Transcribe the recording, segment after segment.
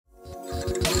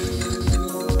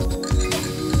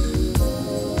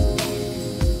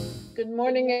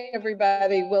morning,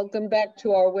 everybody. Welcome back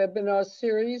to our webinar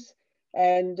series.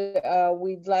 And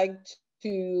we'd like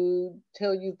to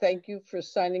tell you thank you for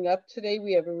signing up today.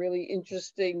 We have a really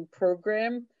interesting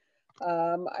program.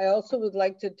 I also would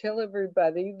like to tell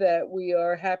everybody that we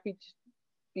are happy to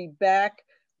be back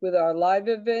with our live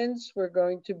events. We're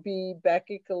going to be back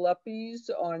at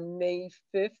Galuppi's on May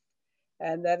 5th,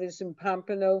 and that is in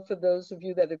Pompano for those of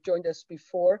you that have joined us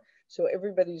before. So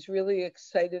everybody's really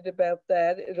excited about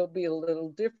that. It'll be a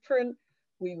little different.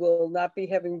 We will not be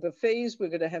having buffets. We're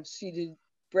gonna have seated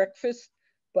breakfast,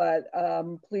 but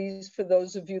please, for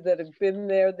those of you that have been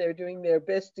there, they're doing their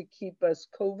best to keep us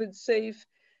COVID safe.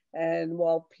 And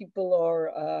while people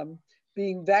are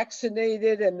being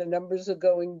vaccinated and the numbers are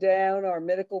going down, our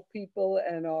medical people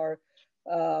and our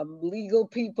legal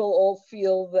people all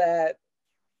feel that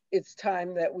it's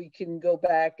time that we can go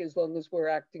back as long as we're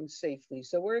acting safely.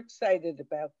 So we're excited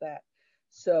about that.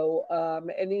 So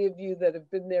any of you that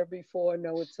have been there before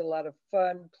know it's a lot of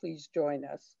fun, please join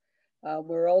us.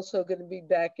 We're also gonna be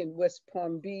back in West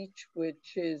Palm Beach,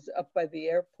 which is up by the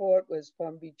airport, West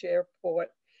Palm Beach Airport.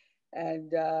 And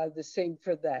the same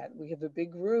for that. We have a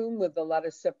big room with a lot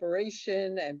of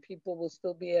separation and people will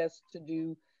still be asked to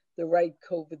do the right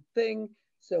COVID thing.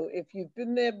 So if you've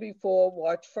been there before,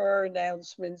 watch for our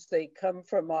announcements. They come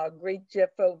from our great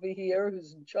Jeff over here,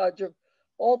 who's in charge of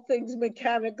all things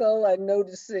mechanical and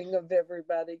noticing of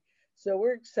everybody. So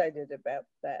we're excited about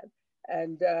that.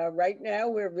 And right now,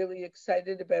 we're really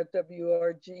excited about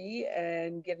WRG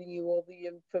and getting you all the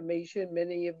information.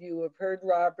 Many of you have heard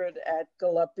Robert at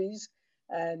Galuppi's,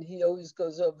 and he always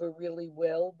goes over really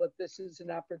well, but this is an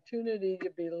opportunity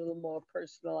to be a little more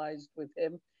personalized with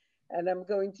him. And I'm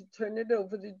going to turn it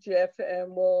over to Jeff,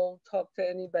 and we'll talk to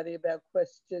anybody about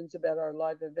questions about our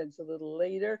live events a little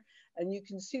later. And you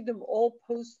can see them all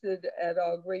posted at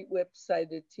our great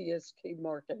website at TSK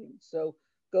Marketing. So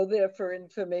go there for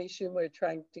information. We're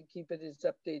trying to keep it as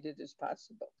updated as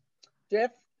possible.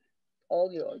 Jeff,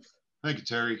 all yours. Thank you,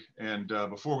 Terry. And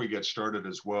before we get started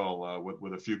as well,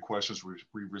 with a few questions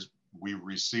we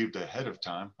received ahead of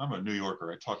time. I'm a New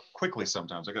Yorker. I talk quickly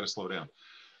sometimes. I got to slow down.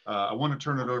 I want to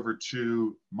turn it over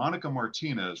to Monica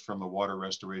Martinez from the Water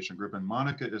Restoration Group. And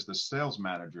Monica is the sales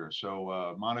manager.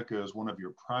 So Monica is one of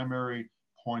your primary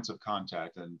points of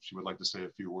contact, and she would like to say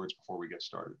a few words before we get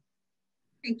started.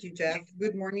 Thank you, Jeff.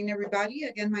 Good morning, everybody.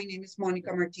 Again, my name is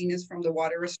Monica Martinez from the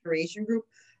Water Restoration Group.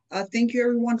 Thank you,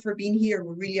 everyone, for being here.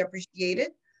 We really appreciate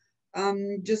it.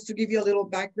 Just to give you a little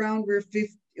background, we've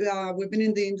been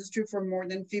in the industry for more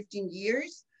than 15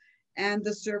 years. And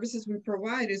the services we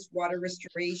provide is water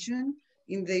restoration.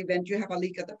 In the event you have a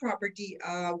leak at the property,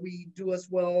 we do as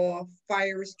well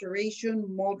fire restoration,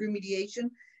 mold remediation,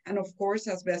 and of course,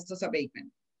 asbestos abatement.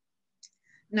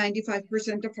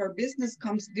 95% of our business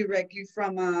comes directly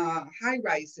from high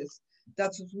rises.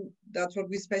 That's what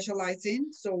we specialize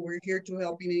in. So we're here to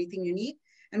help in anything you need.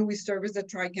 And we service the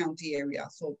Tri-County area.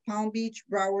 So Palm Beach,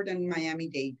 Broward, and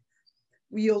Miami-Dade.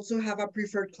 We also have a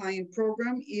preferred client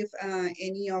program. If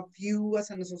any of you as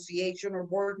an association or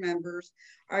board members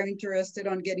are interested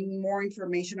on getting more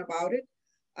information about it,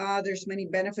 there's many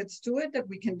benefits to it that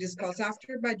we can discuss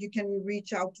after, but you can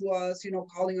reach out to us,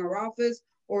 calling our office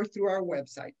or through our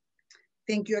website.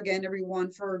 Thank you again,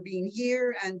 everyone, for being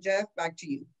here. And Jeff, back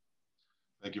to you.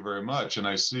 Thank you very much. And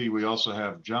I see we also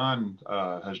have John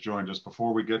has joined us.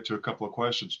 Before we get to a couple of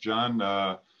questions,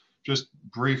 John, just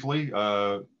briefly,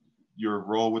 your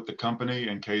role with the company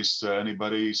in case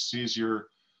anybody sees your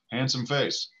handsome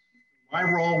face. My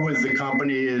role with the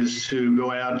company is to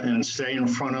go out and stay in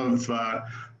front of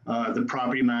the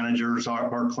property managers,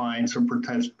 our clients or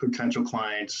potential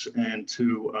clients, and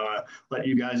to let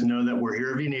you guys know that we're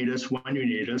here if you need us, when you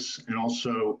need us, and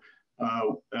also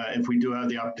if we do have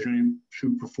the opportunity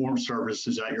to perform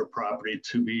services at your property,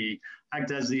 to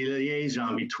act as the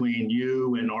liaison between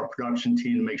you and our production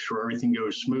team to make sure everything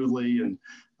goes smoothly and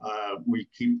we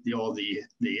keep all the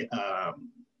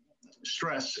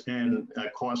stress and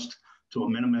cost to a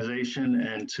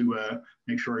minimization and to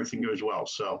make sure everything goes well.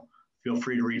 So feel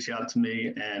free to reach out to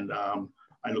me, and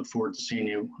I look forward to seeing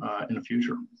you in the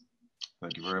future.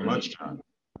 Thank you very much, John.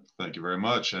 Thank you very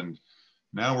much. And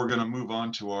now we're going to move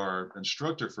on to our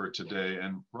instructor for today.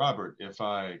 And Robert, if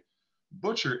I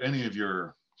butcher any of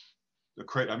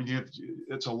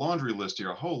it's a laundry list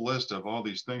here, a whole list of all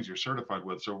these things you're certified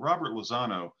with. So Robert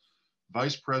Lozano,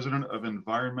 Vice President of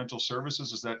Environmental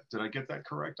Services. Did I get that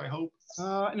correct, I hope?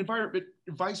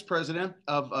 Vice President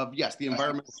of yes, the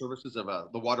Environmental Services of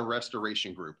the Water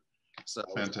Restoration Group. So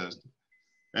fantastic.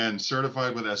 And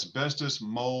certified with asbestos,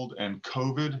 mold, and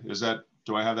COVID.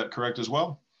 Do I have that correct as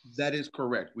well? That is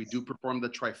correct. We do perform the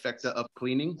trifecta of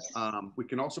cleaning. We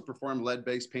can also perform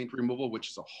lead-based paint removal, which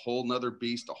is a whole nother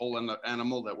beast, a whole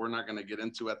animal that we're not going to get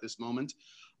into at this moment.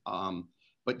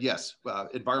 But yes,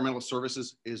 environmental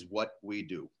services is what we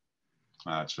do.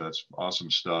 That's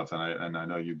awesome stuff. And I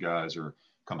know you guys are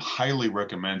highly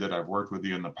recommended. I've worked with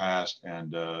you in the past,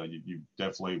 and you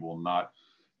definitely will not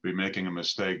be making a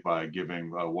mistake by giving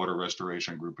Water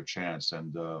Restoration Group a chance.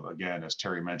 And again, as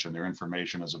Terry mentioned, their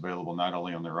information is available not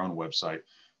only on their own website,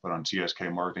 but on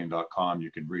tskmarketing.com. You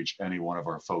can reach any one of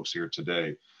our folks here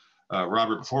today.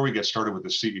 Robert, before we get started with the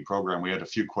CE program, we had a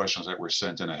few questions that were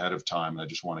sent in ahead of time, and I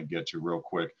just want to get to real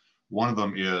quick. One of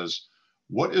them is,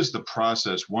 what is the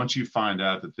process once you find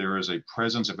out that there is a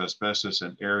presence of asbestos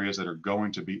in areas that are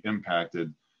going to be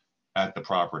impacted at the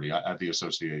property, at the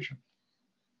association?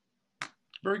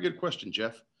 Very good question,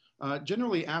 Jeff.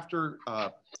 Generally, after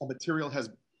a material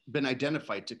has been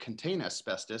identified to contain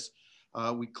asbestos,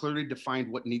 we clearly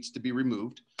defined what needs to be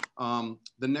removed.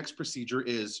 The next procedure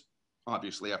is,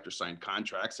 obviously, after signed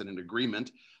contracts and an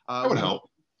agreement. That would help.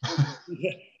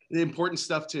 The important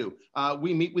stuff too.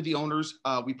 We meet with the owners.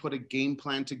 We put a game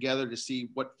plan together to see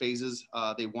what phases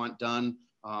they want done,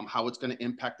 how it's going to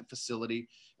impact the facility,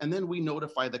 and then we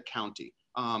notify the county.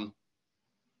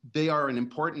 They are an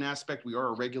important aspect. We are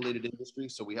a regulated industry,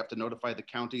 so we have to notify the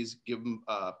counties, give them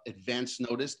advance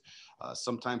notice,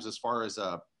 sometimes as far as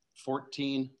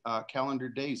 14 calendar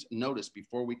days notice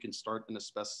before we can start an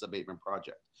asbestos abatement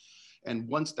project. And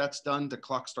once that's done, the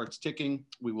clock starts ticking.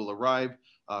 We will arrive,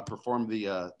 perform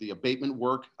the abatement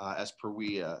work as per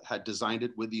we had designed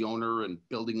it with the owner and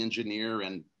building engineer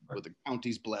and with the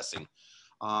county's blessing.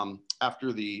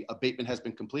 After the abatement has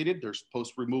been completed, there's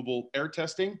post-removal air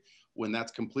testing. When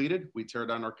that's completed, we tear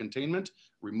down our containment,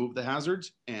 remove the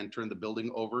hazards, and turn the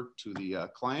building over to the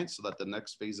client so that the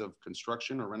next phase of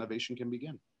construction or renovation can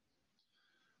begin.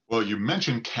 Well, you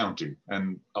mentioned county,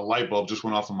 and a light bulb just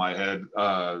went off in my head.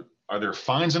 Are there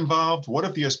fines involved? What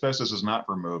if the asbestos is not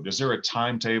removed? Is there a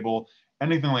timetable,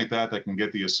 anything like that that can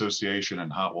get the association in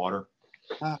hot water?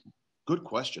 Good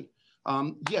question.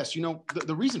 Yes, you know,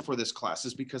 the reason for this class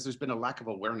is because there's been a lack of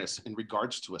awareness in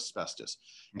regards to asbestos.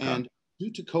 Okay. And due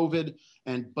to COVID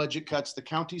and budget cuts, the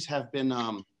counties have been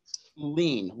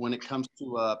lean when it comes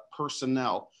to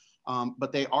personnel,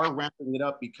 but they are ramping it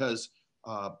up because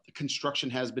the construction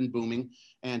has been booming,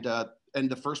 and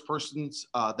the first persons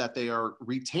that they are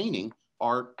retaining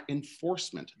are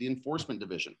enforcement, the enforcement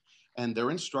division, and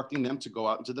they're instructing them to go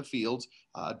out into the fields,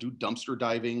 do dumpster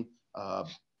diving,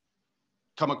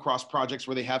 come across projects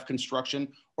where they have construction,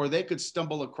 or they could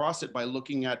stumble across it by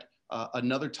looking at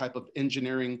another type of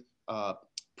engineering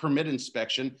permit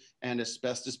inspection and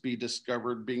asbestos be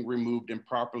discovered being removed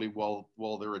improperly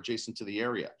while they're adjacent to the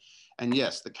area. And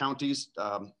yes, the counties,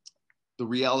 the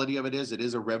reality of it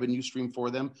is a revenue stream for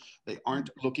them. They aren't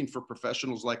looking for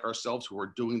professionals like ourselves who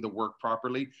are doing the work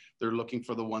properly. They're looking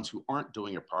for the ones who aren't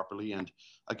doing it properly. And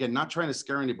again, not trying to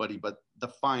scare anybody, but the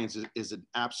fines is an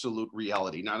absolute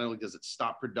reality. Not only does it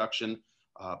stop production,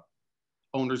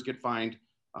 owners get fined,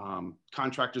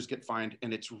 contractors get fined,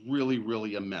 and it's really,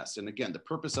 really a mess. And again, the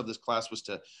purpose of this class was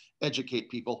to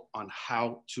educate people on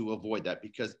how to avoid that,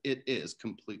 because it is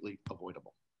completely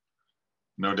avoidable.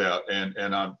 No doubt.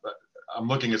 And I'm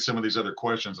looking at some of these other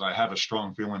questions, and I have a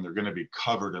strong feeling they're going to be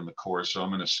covered in the course, so I'm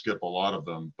going to skip a lot of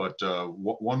them. But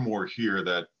one more here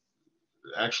that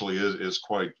actually is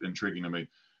quite intriguing to me.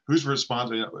 Who's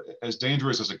responsible, as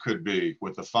dangerous as it could be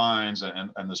with the fines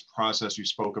and this process you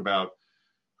spoke about,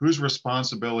 whose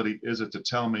responsibility is it to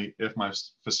tell me if my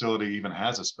facility even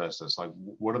has asbestos? Like,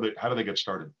 how do they get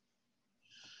started?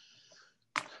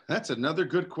 That's another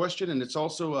good question. And it's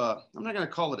also, I'm not going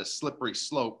to call it a slippery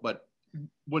slope, but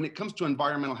when it comes to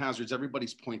environmental hazards,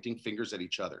 everybody's pointing fingers at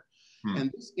each other.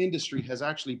 And this industry has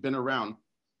actually been around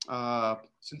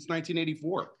since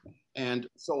 1984. And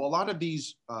so a lot of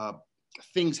these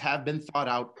things have been thought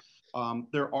out.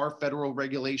 There are federal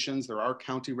regulations, there are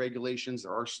county regulations,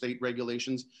 there are state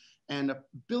regulations, and a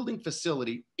building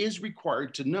facility is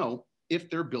required to know if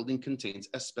their building contains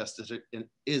asbestos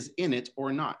is in it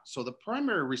or not. So the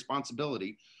primary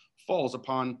responsibility falls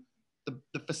upon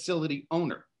the facility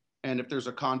owner. And if there's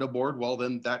a condo board, well,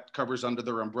 then that covers under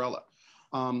their umbrella.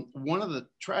 One of the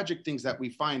tragic things that we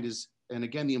find is, and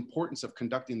again, the importance of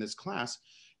conducting this class,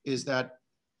 is that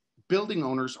building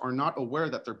owners are not aware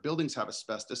that their buildings have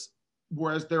asbestos,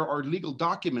 whereas there are legal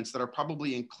documents that are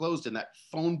probably enclosed in that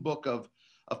phone book of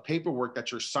paperwork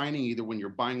that you're signing either when you're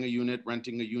buying a unit,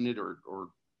 renting a unit, or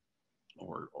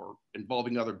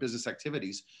involving other business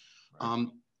activities. Right.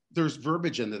 There's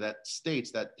verbiage in there that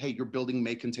states that, hey, your building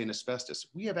may contain asbestos.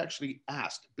 We have actually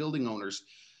asked building owners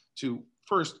to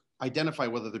first identify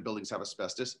whether the buildings have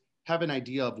asbestos, have an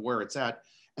idea of where it's at,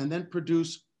 and then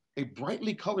produce a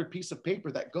brightly colored piece of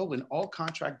paper that go in all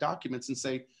contract documents and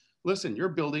say, listen, your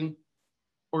building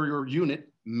or your unit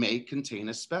may contain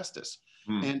asbestos.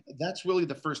 And that's really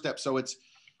the first step. So it's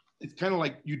kind of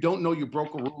like you don't know you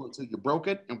broke a rule until you broke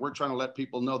it. And we're trying to let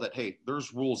people know that, hey,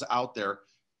 there's rules out there.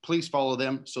 Please follow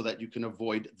them so that you can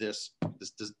avoid this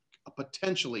a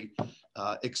potentially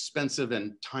expensive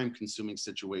and time-consuming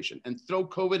situation. And throw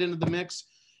COVID into the mix,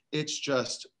 it's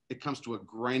just, it comes to a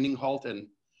grinding halt. And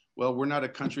well, we're not a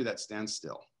country that stands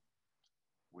still.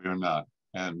 We are not.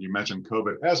 And you mentioned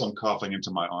COVID. As I'm coughing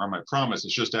into my arm, I promise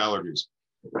it's just allergies.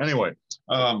 Anyway,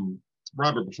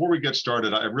 Robert, before we get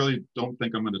started, I really don't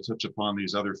think I'm going to touch upon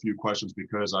these other few questions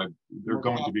because they're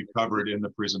going to be covered in the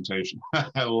presentation.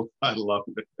 I love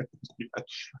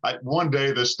it. One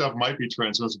day this stuff might be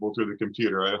transmissible through the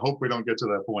computer. I hope we don't get to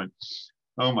that point.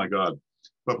 Oh my God.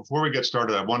 But before we get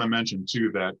started, I want to mention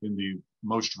too that in the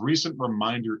most recent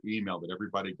reminder email that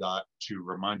everybody got to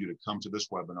remind you to come to this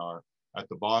webinar, at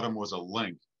the bottom was a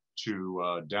link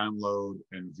to download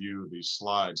and view the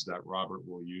slides that Robert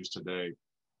will use today.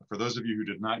 For those of you who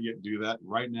did not yet do that,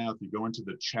 right now, if you go into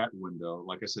the chat window,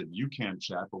 like I said, you can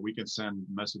chat, but we can send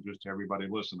messages to everybody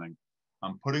listening.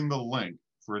 I'm putting the link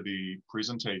for the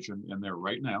presentation in there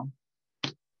right now.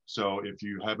 So if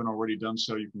you haven't already done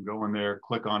so, you can go in there,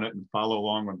 click on it, and follow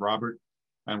along with Robert.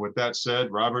 And with that said,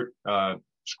 Robert,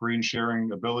 screen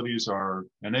sharing abilities are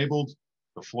enabled.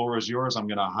 The floor is yours. I'm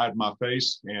going to hide my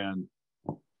face and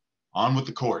on with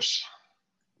the course.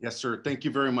 Yes, sir. Thank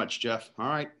you very much, Jeff. All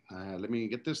right, let me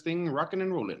get this thing rocking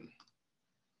and rolling.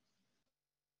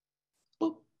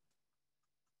 Boop.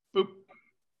 Boop.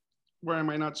 Why am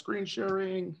I not screen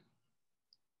sharing?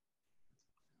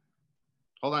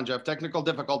 Hold on, Jeff. Technical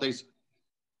difficulties.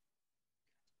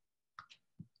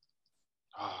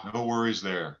 No worries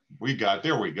there.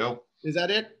 There we go. Is that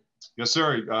it? Yes,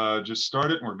 sir. Just start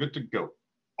it and we're good to go.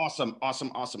 Awesome,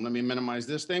 awesome, awesome. Let me minimize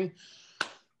this thing.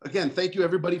 Again, thank you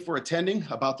everybody for attending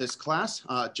about this class.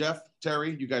 Jeff,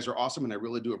 Terry, you guys are awesome, and I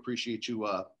really do appreciate you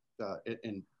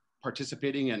in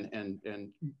participating and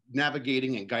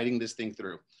navigating and guiding this thing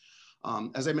through.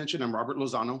 As I mentioned, I'm Robert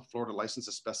Lozano, Florida licensed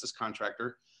asbestos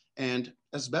contractor, and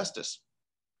asbestos.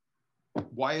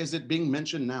 Why is it being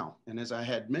mentioned now? And as I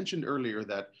had mentioned earlier,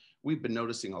 that we've been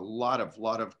noticing a lot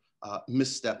of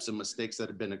missteps and mistakes that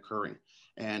have been occurring.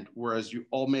 And whereas you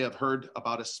all may have heard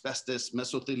about asbestos,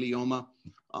 mesothelioma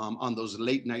on those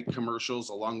late night commercials,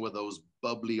 along with those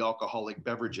bubbly alcoholic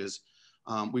beverages,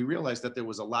 we realized that there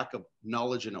was a lack of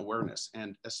knowledge and awareness.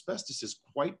 And asbestos is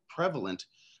quite prevalent,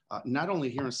 not only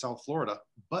here in South Florida,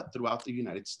 but throughout the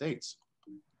United States.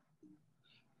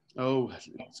 Oh,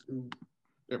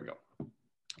 there we go.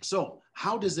 So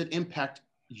how does it impact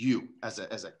you as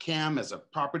a CAM, as a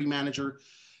property manager,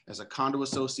 as a condo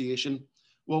association?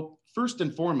 Well, first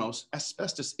and foremost,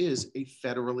 asbestos is a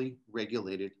federally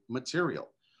regulated material.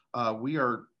 We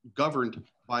are governed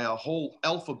by a whole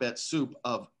alphabet soup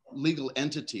of legal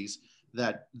entities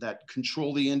that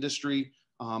control the industry,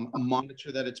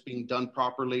 monitor that it's being done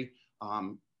properly,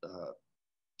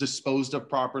 disposed of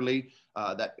properly,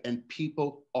 and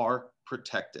people are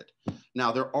protected.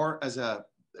 Now, there are, as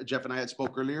Jeff and I had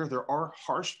spoke earlier, there are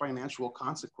harsh financial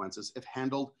consequences if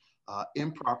handled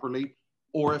improperly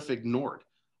or if ignored.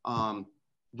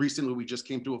 Recently, we just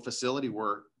came to a facility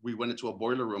where we went into a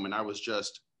boiler room, and I was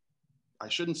just, I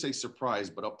shouldn't say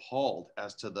surprised, but appalled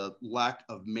as to the lack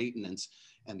of maintenance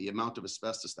and the amount of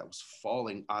asbestos that was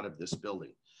falling out of this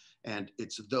building. And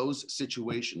it's those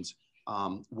situations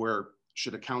where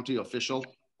should a county official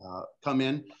come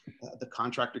in, the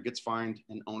contractor gets fined,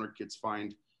 an owner gets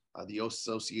fined, the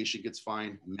association gets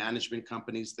fined, management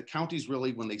companies, the counties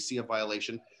really, when they see a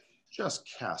violation, just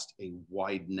cast a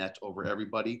wide net over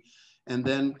everybody, and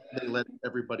then they let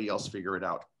everybody else figure it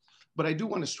out. But I do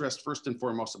want to stress first and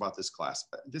foremost about this class.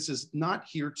 This is not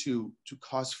here to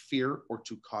cause fear or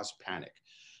to cause panic,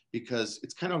 because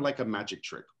it's kind of like a magic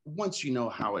trick. Once you know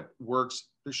how it works,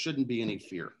 there shouldn't be any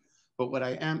fear. But what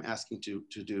I am asking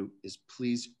to do is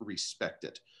please respect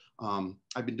it.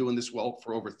 I've been doing this well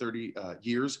for over 30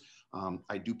 years.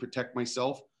 I do protect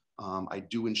myself. I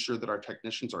do ensure that our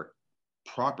technicians are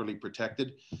properly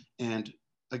protected. And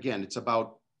again, it's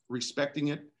about respecting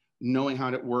it, knowing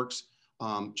how it works,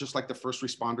 just like the first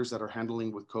responders that are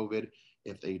handling with COVID.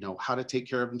 If they know how to take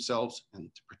care of themselves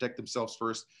and to protect themselves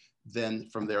first, then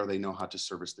from there, they know how to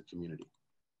service the community.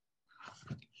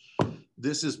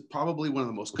 This is probably one of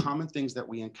the most common things that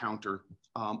we encounter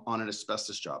on an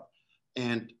asbestos job.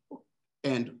 And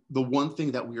the one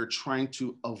thing that we are trying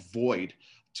to avoid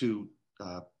to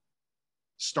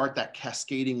start that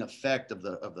cascading effect of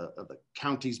the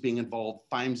counties being involved,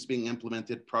 fines being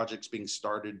implemented, projects being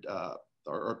started,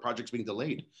 or projects being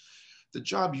delayed. The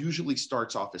job usually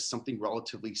starts off as something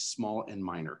relatively small and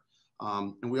minor.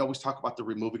 And we always talk about the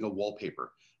removing of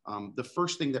wallpaper. The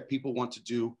first thing that people want to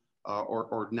do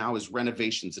or now is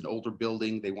renovations. An older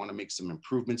building, they want to make some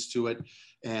improvements to it.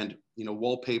 And, you know,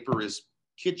 wallpaper is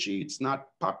kitschy, it's not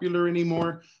popular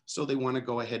anymore. So they want to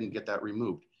go ahead and get that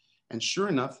removed. And sure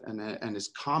enough, and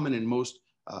is common in most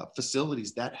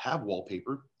facilities that have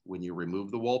wallpaper, when you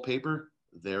remove the wallpaper,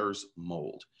 there's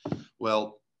mold.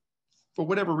 Well, for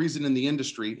whatever reason in the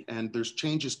industry, and there's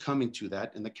changes coming to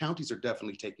that, and the counties are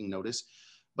definitely taking notice,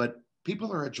 but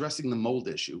people are addressing the mold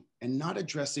issue and not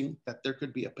addressing that there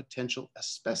could be a potential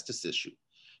asbestos issue,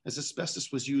 as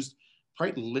asbestos was used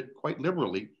quite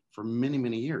liberally for many,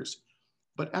 many years.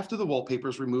 But after the wallpaper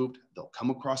is removed, they'll come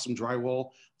across some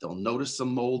drywall, they'll notice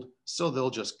some mold, so they'll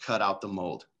just cut out the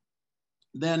mold.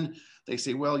 Then they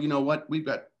say, well, you know what? We've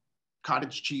got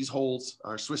cottage cheese holes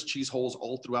or Swiss cheese holes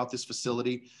all throughout this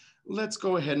facility. Let's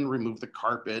go ahead and remove the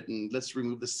carpet, and let's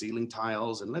remove the ceiling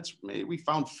tiles, and we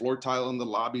found floor tile in the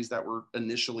lobbies that were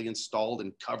initially installed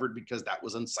and covered because that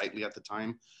was unsightly at the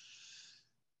time.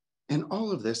 And all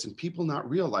of this, and people not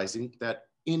realizing that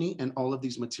any and all of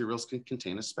these materials can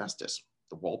contain asbestos.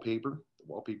 The wallpaper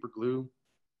glue,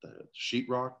 the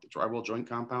sheetrock, the drywall joint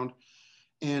compound.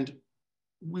 And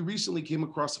we recently came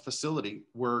across a facility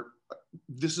where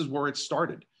this is where it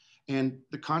started. And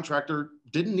the contractor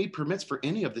didn't need permits for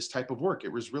any of this type of work.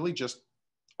 It was really just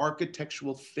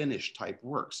architectural finish type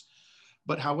works.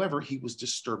 But however, he was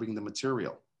disturbing the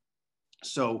material.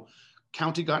 So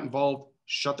county got involved,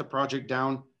 shut the project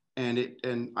down, and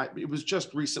it was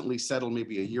just recently settled,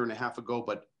 maybe a year and a half ago,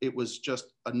 but it was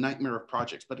just a nightmare of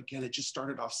projects. But again, it just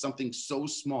started off something so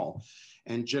small.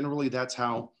 And generally that's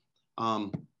how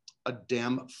a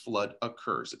dam flood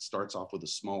occurs. It starts off with a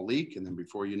small leak, and then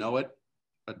before you know it,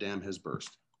 a dam has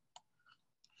burst.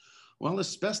 Well,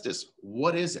 asbestos,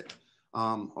 what is it?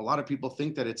 A lot of people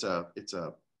think that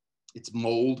it's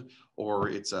mold, or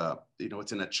it's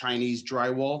in a Chinese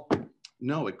drywall.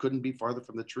 No, it couldn't be farther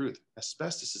from the truth.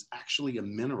 Asbestos is actually a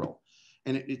mineral,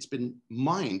 and it's been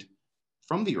mined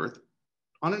from the earth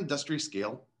on an industrial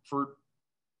scale for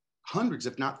hundreds,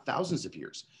 if not thousands of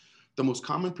years. The most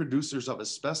common producers of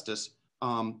asbestos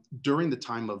during the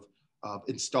time of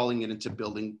installing it into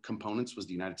building components was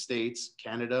the United States,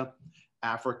 Canada,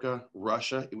 Africa,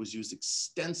 Russia. It was used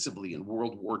extensively in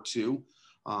World War II,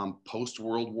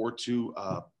 post-World War II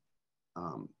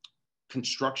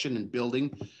construction and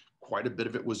building. Quite a bit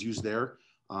of it was used there.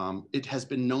 It has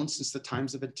been known since the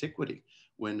times of antiquity,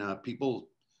 when people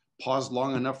paused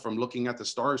long enough from looking at the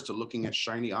stars to looking at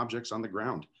shiny objects on the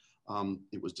ground.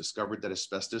 It was discovered that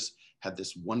asbestos had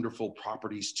this wonderful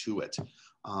properties to it.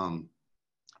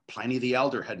 Pliny the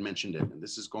Elder had mentioned it, and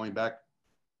this is going back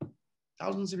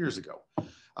thousands of years ago.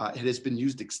 It has been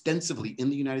used extensively in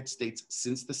the United States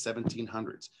since the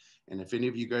 1700s. And if any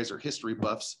of you guys are history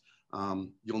buffs,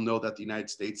 you'll know that the United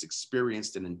States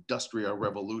experienced an industrial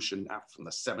revolution from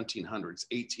the 1700s,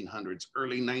 1800s,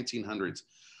 early 1900s.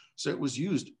 So it was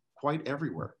used quite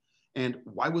everywhere. And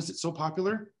why was it so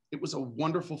popular? It was a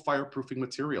wonderful fireproofing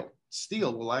material.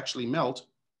 Steel will actually melt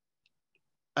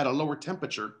at a lower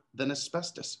temperature than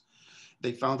asbestos.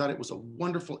 They found out it was a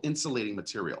wonderful insulating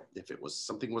material. If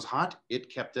something was hot, it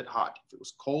kept it hot. If it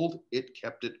was cold, it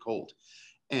kept it cold.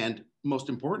 And most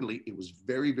importantly, it was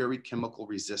very, very chemical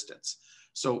resistance.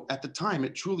 So at the time,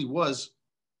 it truly was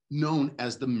known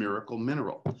as the miracle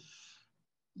mineral.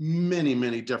 Many,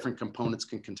 many different components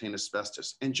can contain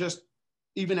asbestos. And just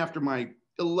even after my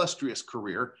illustrious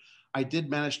career, I did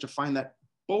manage to find that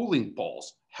bowling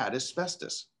balls had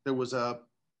asbestos. There was a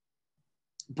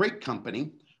brake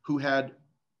company who had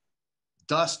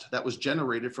dust that was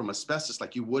generated from asbestos,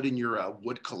 like you would in your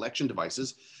wood collection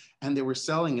devices, and they were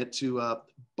selling it to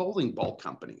bowling ball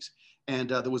companies. And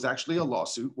there was actually a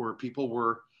lawsuit where people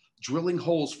were drilling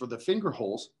holes for the finger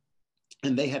holes,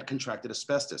 and they had contracted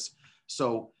asbestos.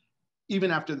 So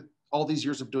even after all these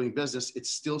years of doing business, it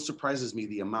still surprises me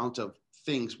the amount of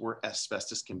things where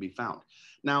asbestos can be found.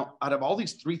 Now, out of all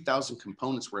these 3,000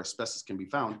 components where asbestos can be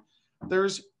found,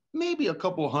 there's maybe a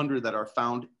couple hundred that are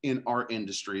found in our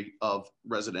industry of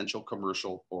residential,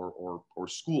 commercial, or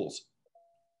schools.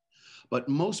 But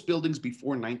most buildings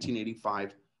before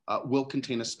 1985 will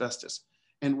contain asbestos.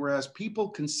 And whereas people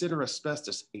consider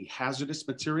asbestos a hazardous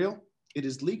material, it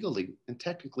is legally and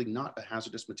technically not a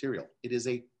hazardous material. It is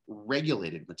a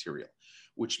regulated material,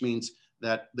 which means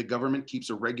that the government keeps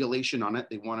a regulation on it.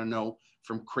 They want to know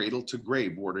from cradle to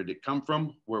grave, where did it come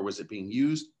from? Where was it being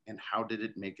used? And how did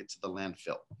it make it to the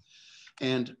landfill?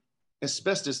 And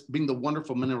asbestos, being the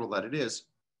wonderful mineral that it is,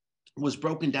 was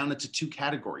broken down into two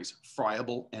categories,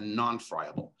 friable and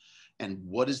non-friable. And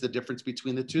what is the difference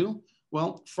between the two?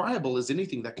 Well, friable is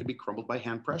anything that can be crumbled by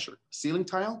hand pressure. Ceiling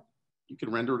tile, you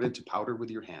can render it into powder with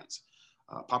your hands.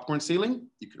 Popcorn ceiling,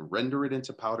 you can render it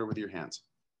into powder with your hands.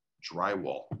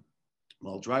 Drywall.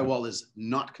 Well, drywall is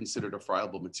not considered a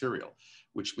friable material,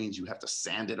 which means you have to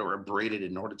sand it or abrade it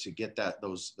in order to get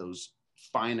those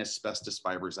fine asbestos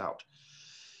fibers out.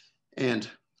 And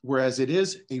whereas it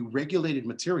is a regulated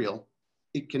material,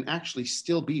 it can actually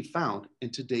still be found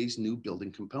in today's new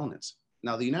building components.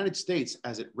 Now, the United States,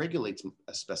 as it regulates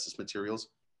asbestos materials,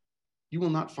 you will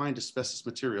not find asbestos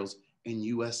materials in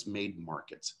US made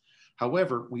markets.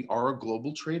 However, we are a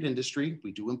global trade industry.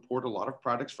 We do import a lot of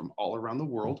products from all around the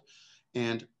world,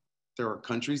 and there are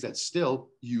countries that still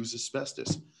use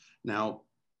asbestos. Now,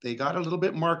 they got a little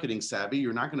bit marketing savvy.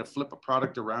 You're not going to flip a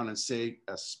product around and say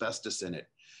asbestos in it.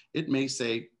 It may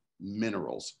say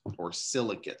minerals or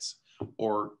silicates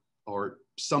or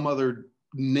some other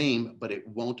name, but it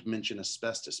won't mention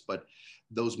asbestos. But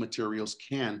those materials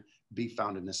can be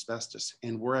found in asbestos.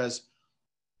 And whereas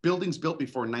buildings built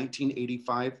before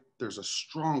 1985, there's a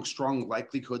strong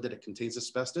likelihood that it contains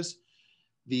asbestos,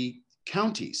 the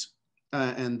counties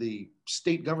and the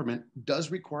state government does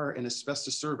require an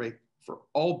asbestos survey for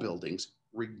all buildings,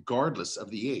 regardless of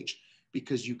the age,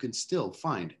 because you can still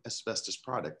find asbestos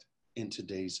product in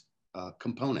today's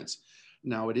components.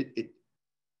 Now, it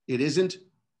isn't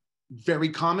very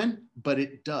common, but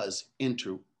it does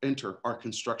enter our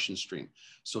construction stream.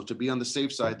 So to be on the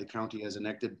safe side, the county has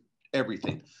enacted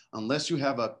everything. Unless you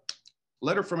have a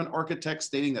letter from an architect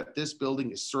stating that this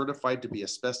building is certified to be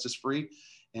asbestos free.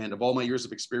 And of all my years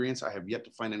of experience, I have yet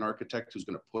to find an architect who's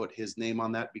going to put his name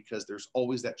on that, because there's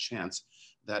always that chance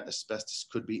that asbestos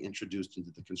could be introduced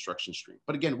into the construction stream.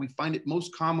 But again, we find it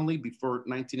most commonly before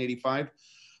 1985.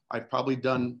 I've probably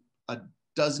done a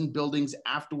dozen buildings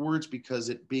afterwards, because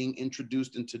it being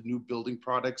introduced into new building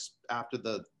products after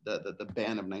the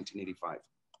ban of 1985.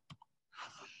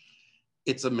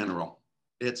 It's a mineral.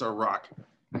 It's a rock.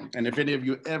 And if any of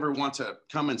you ever want to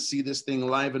come and see this thing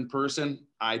live in person,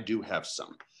 I do have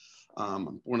some.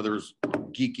 I'm one of those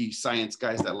geeky science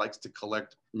guys that likes to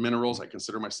collect minerals. I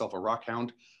consider myself a rock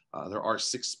hound. There are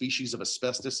 6 species of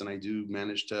asbestos, and I do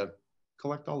manage to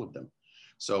collect all of them.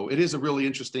 So it is a really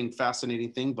interesting,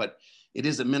 fascinating thing, but it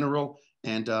is a mineral,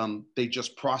 and they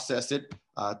just process it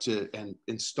and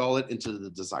install it into the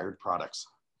desired products.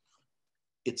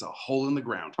 It's a hole in the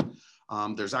ground.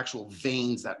 There's actual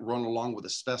veins that run along with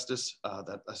asbestos,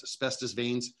 asbestos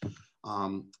veins,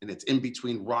 and it's in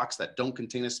between rocks that don't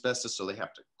contain asbestos, so they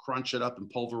have to crunch it up and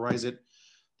pulverize it.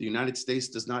 The United States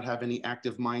does not have any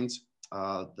active mines.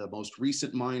 The most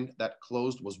recent mine that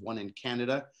closed was one in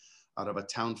Canada, out of a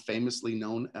town famously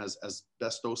known as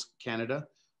Asbestos, Canada.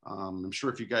 I'm sure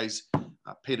if you guys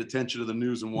paid attention to the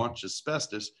news and watched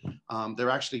asbestos, they're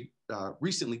actually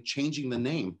recently changing the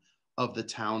name of the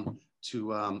town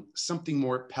to something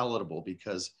more palatable,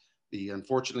 because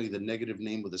unfortunately the negative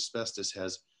name with asbestos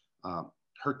has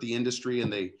hurt the industry,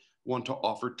 and they want to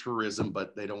offer tourism,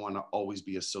 but they don't want to always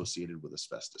be associated with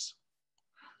asbestos.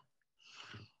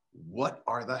 What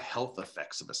are the health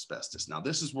effects of asbestos? Now,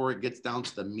 this is where it gets down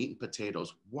to the meat and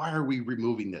potatoes. Why are we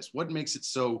removing this? What makes it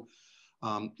so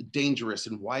dangerous,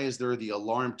 and why is there the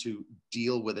alarm to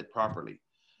deal with it properly?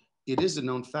 It is a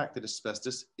known fact that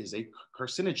asbestos is a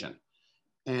carcinogen.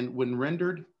 And when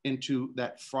rendered into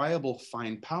that friable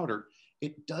fine powder,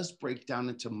 it does break down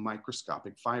into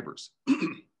microscopic fibers.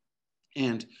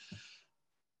 And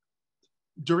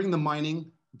during the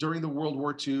mining, during the World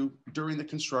War II, during the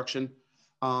construction,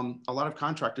 a lot of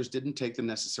contractors didn't take the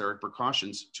necessary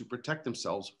precautions to protect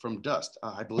themselves from dust.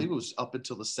 I believe it was up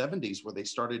until the 70s where they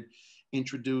started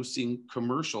introducing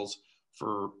commercials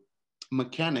for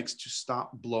mechanics to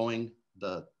stop blowing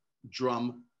the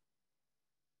drum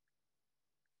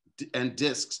and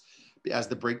discs as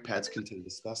the brake pads contained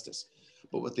asbestos.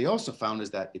 But what they also found is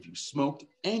that if you smoked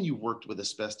and you worked with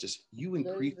asbestos, you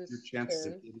increased your chances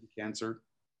of getting cancer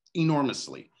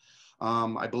enormously.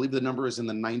 I believe the number is in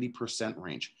the 90%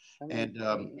 range. And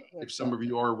if some of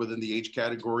you are within the age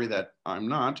category that I'm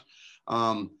not,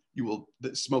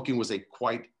 smoking was a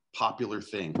quite popular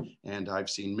thing. And I've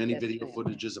seen many video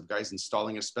footages of guys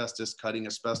installing asbestos, cutting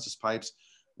asbestos pipes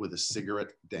with a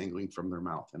cigarette dangling from their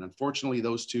mouth. And unfortunately,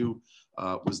 those two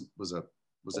was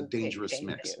a dangerous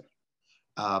mix.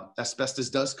 Asbestos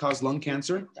does cause lung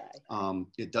cancer.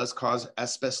 It does cause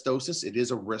asbestosis. It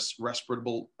is a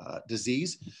respirable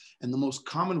disease. And the most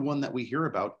common one that we hear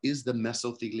about is the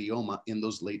mesothelioma in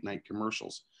those late night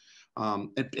commercials.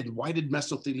 And why did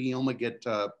mesothelioma get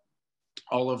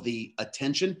all of the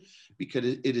attention, because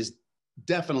it is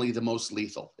definitely the most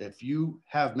lethal. If you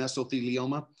have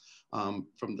mesothelioma,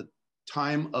 from the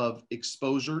time of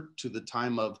exposure to the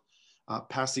time of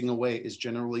passing away is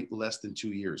generally less than 2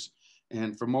 years.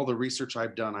 And from all the research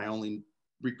I've done, I only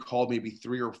recall maybe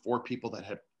 3 or 4 people that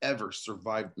have ever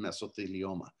survived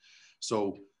mesothelioma.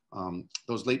 So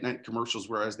those late night commercials,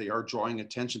 whereas they are drawing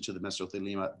attention to the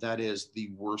mesothelioma, that is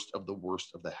the worst of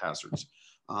the hazards.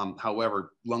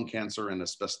 However, lung cancer and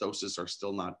asbestosis are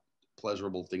still not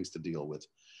pleasurable things to deal with.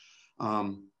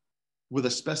 With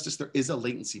asbestos, there is a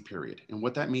latency period. And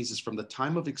what that means is from the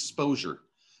time of exposure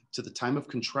to the time of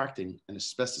contracting an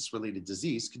asbestos-related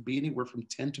disease could be anywhere from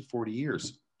 10 to 40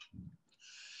 years.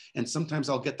 And sometimes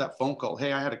I'll get that phone call,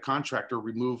 hey, I had a contractor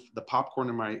remove the popcorn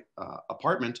in my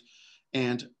apartment,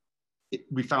 and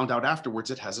we found out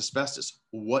afterwards it has asbestos.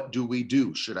 What do we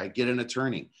do? Should I get an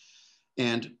attorney?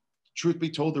 And truth be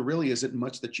told, there really isn't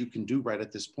much that you can do right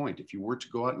at this point. If you were to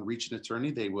go out and reach an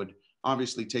attorney, they would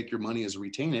obviously take your money as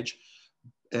retainage.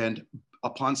 And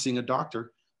upon seeing a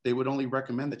doctor, they would only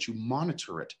recommend that you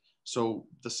monitor it. So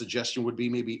the suggestion would be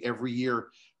maybe every year,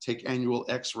 take annual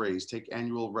x-rays, take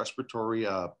annual respiratory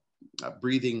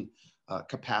breathing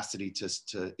capacity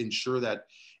to ensure that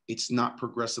it's not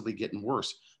progressively getting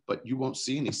worse. But you won't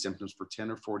see any symptoms for 10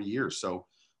 or 40 years. So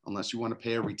unless you want to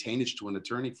pay a retainage to an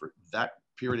attorney for that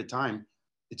period of time,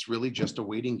 it's really just a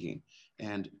waiting game.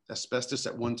 And asbestos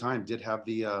at one time did have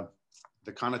the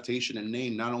connotation and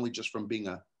name, not only just from being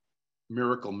a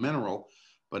miracle mineral,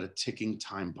 but a ticking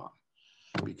time bomb,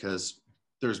 because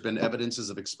there's been evidences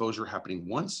of exposure happening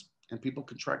once and people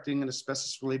contracting an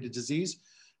asbestos-related disease.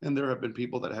 And there have been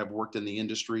people that have worked in the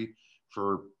industry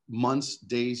for months,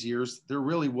 days, years. There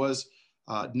really was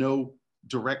no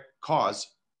direct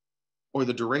cause or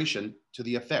the duration to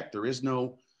the effect. There is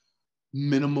no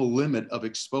minimal limit of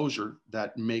exposure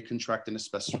that may contract an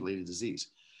asbestos-related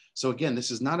disease. So again,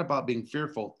 this is not about being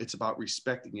fearful. It's about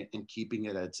respecting it and keeping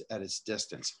it at its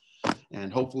distance.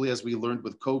 And hopefully, as we learned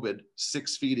with COVID,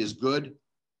 6 feet is good,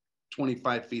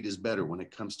 25 feet is better when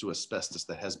it comes to asbestos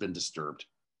that has been disturbed.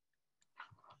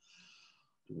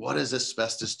 What does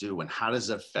asbestos do and how does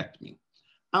it affect me?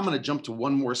 I'm going to jump to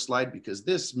one more slide because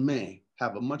this may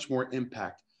have a much more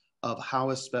impact of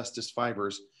how asbestos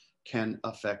fibers can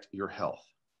affect your health.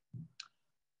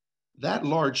 That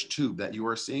large tube that you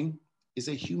are seeing is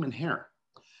a human hair.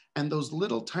 And those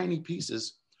little tiny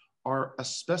pieces are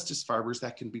asbestos fibers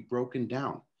that can be broken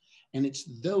down. And it's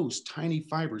those tiny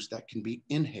fibers that can be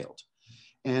inhaled.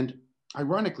 And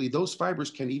ironically, those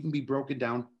fibers can even be broken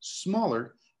down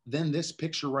smaller than this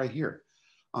picture right here.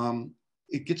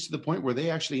 It gets to the point where they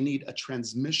actually need a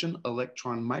transmission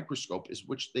electron microscope, is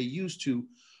which they use to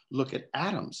look at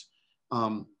atoms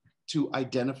to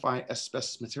identify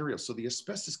asbestos material. So the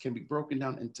asbestos can be broken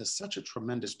down into such a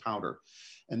tremendous powder.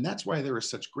 And that's why there is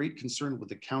such great concern with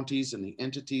the counties and the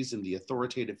entities and the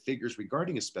authoritative figures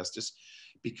regarding asbestos,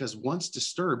 because once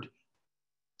disturbed,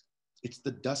 it's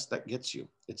the dust that gets you.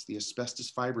 It's the asbestos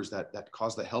fibers that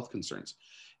cause the health concerns.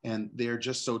 And they're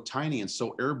just so tiny and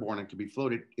so airborne and can be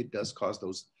floated, it does cause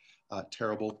those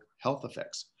terrible health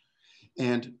effects.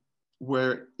 And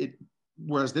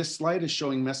whereas this slide is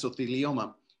showing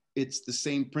mesothelioma, it's the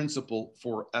same principle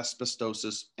for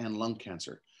asbestosis and lung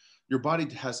cancer. Your body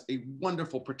has a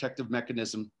wonderful protective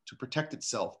mechanism to protect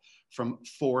itself from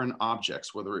foreign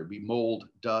objects, whether it be mold,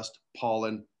 dust,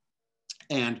 pollen,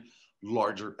 and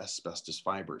larger asbestos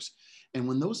fibers. And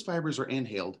when those fibers are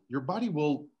inhaled, your body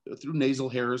will, through nasal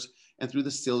hairs and through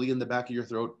the cilia in the back of your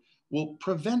throat, will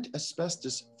prevent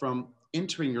asbestos from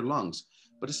entering your lungs.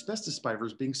 But asbestos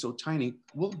fibers, being so tiny,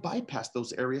 will bypass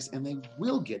those areas and they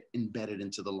will get embedded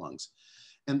into the lungs.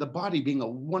 And the body, being a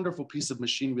wonderful piece of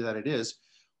machinery that it is,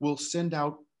 will send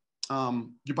out,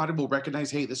 your body will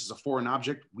recognize, hey, this is a foreign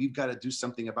object. We've got to do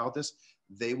something about this.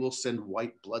 They will send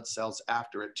white blood cells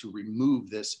after it to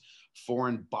remove this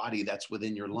foreign body that's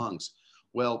within your lungs.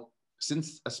 Well,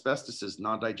 since asbestos is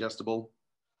non-digestible,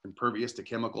 impervious to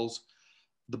chemicals,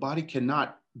 the body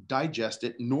cannot digest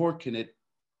it, nor can it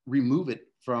remove it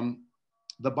from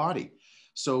the body.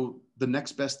 So the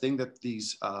next best thing that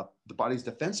the body's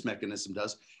defense mechanism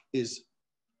does is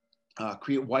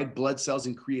create white blood cells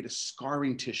and create a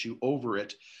scarring tissue over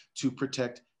it to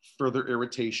protect further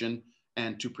irritation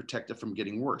and to protect it from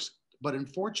getting worse. But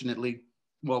unfortunately,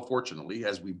 well, fortunately,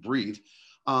 as we breathe,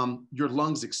 your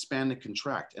lungs expand and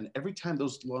contract. And every time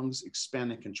those lungs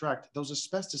expand and contract, those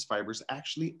asbestos fibers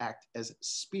actually act as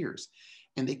spears,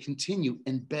 and they continue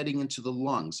embedding into the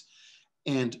lungs.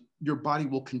 And your body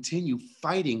will continue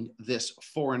fighting this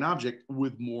foreign object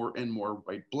with more and more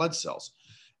white blood cells.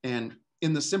 And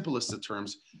in the simplest of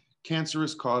terms, cancer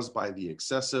is caused by the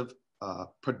excessive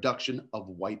production of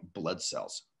white blood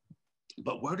cells.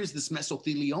 But where does this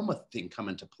mesothelioma thing come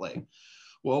into play?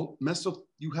 Well,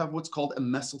 you have what's called a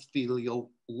mesothelial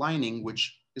lining,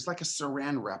 which is like a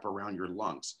saran wrap around your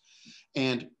lungs.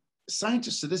 And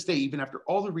scientists to this day, even after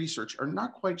all the research, are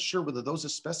not quite sure whether those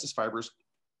asbestos fibers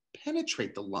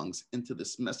penetrate the lungs into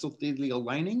this mesothelial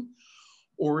lining,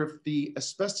 or if the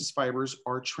asbestos fibers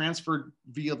are transferred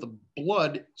via the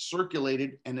blood,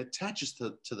 circulated, and attaches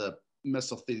to the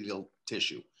mesothelial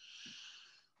tissue.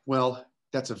 Well,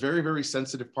 that's a very, very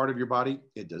sensitive part of your body.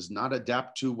 It does not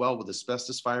adapt too well with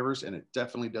asbestos fibers, and it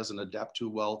definitely doesn't adapt too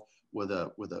well with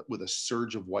a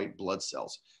surge of white blood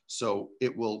cells. So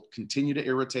it will continue to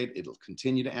irritate, it'll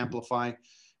continue to amplify,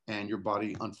 and your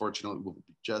body, unfortunately, will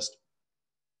just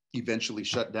eventually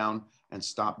shut down and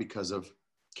stop because of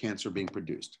cancer being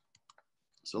produced.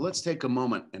 So let's take a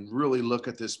moment and really look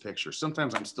at this picture.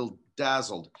 Sometimes I'm still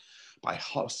dazzled by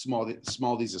how small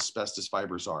these asbestos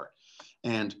fibers are.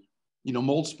 And you know,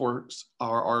 mold spores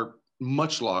are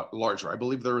much larger. I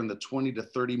believe they're in the 20 to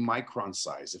 30 micron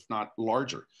size, if not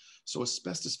larger. So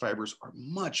asbestos fibers are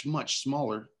much, much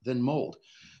smaller than mold.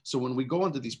 So when we go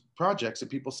into these projects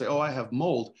and people say, oh, I have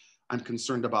mold, I'm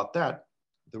concerned about that.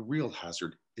 The real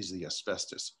hazard is the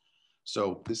asbestos.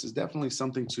 So this is definitely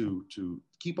something to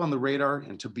keep on the radar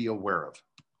and to be aware of.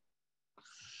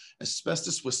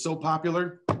 Asbestos was so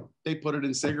popular, they put it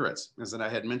in cigarettes. As I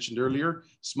had mentioned earlier,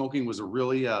 smoking was a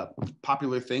really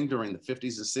popular thing during the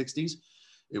 50s and 60s.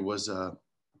 It was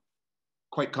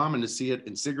quite common to see it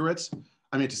in cigarettes.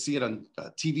 I mean, to see it on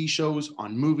TV shows,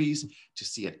 on movies, to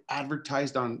see it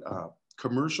advertised on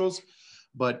commercials.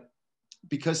 But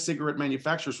because cigarette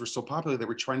manufacturers were so popular, they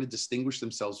were trying to distinguish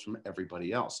themselves from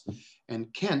everybody else.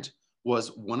 And Kent was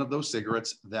one of those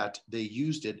cigarettes that they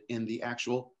used it in the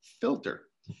actual filter.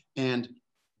 And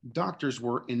doctors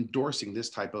were endorsing this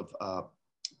type of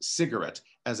cigarette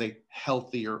as a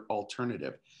healthier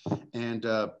alternative. And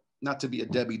not to be a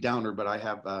Debbie Downer, but I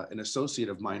have an associate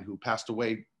of mine who passed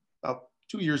away about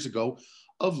 2 years ago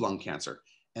of lung cancer.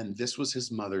 And this was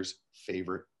his mother's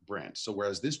favorite brand. So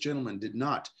whereas this gentleman did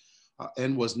not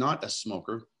and was not a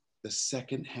smoker, the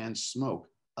secondhand smoke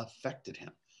affected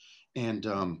him. And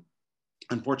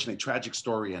unfortunately, tragic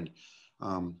story. And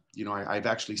you know, I've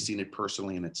actually seen it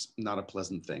personally, and it's not a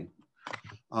pleasant thing.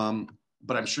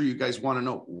 But I'm sure you guys want to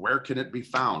know, where can it be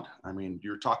found? I mean,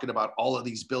 you're talking about all of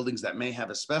these buildings that may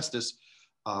have asbestos,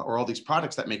 or all these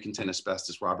products that may contain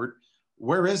asbestos, Robert.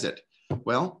 Where is it?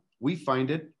 Well, we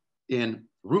find it in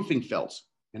roofing felts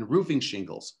and roofing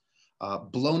shingles,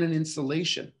 blown-in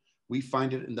insulation. We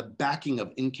find it in the backing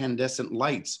of incandescent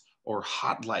lights or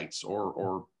hot lights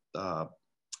or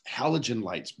halogen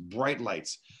lights, bright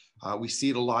lights. We see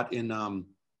it a lot in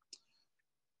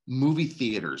movie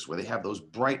theaters where they have those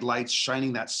bright lights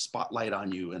shining that spotlight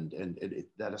on you, and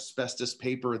that asbestos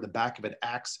paper in the back of it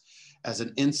acts as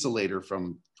an insulator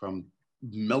from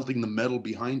melting the metal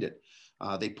behind it.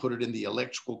 They put it in the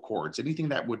electrical cords. Anything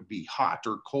that would be hot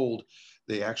or cold,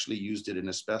 they actually used it in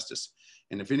asbestos.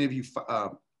 And if any of you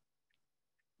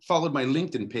followed my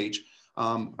LinkedIn page,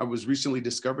 I was recently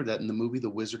discovered that in the movie The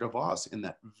Wizard of Oz, in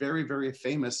that very, very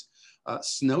famous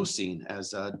snow scene,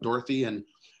 as Dorothy and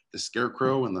the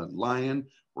Scarecrow and the Lion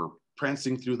were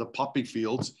prancing through the poppy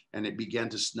fields and it began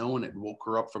to snow and it woke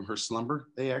her up from her slumber,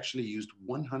 they actually used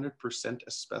 100%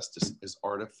 asbestos as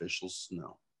artificial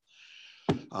snow.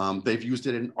 They've used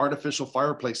it in artificial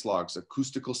fireplace logs,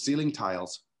 acoustical ceiling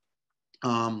tiles.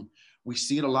 We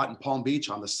see it a lot in Palm Beach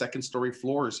on the second-story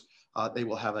floors. They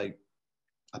will have a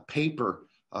paper,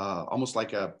 almost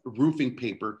like a roofing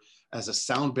paper, as a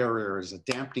sound barrier, as a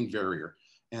dampening barrier,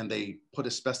 and they put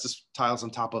asbestos tiles on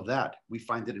top of that. We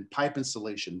find it in pipe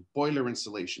insulation, boiler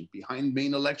insulation, behind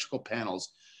main electrical panels.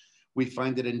 We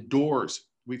find it in doors.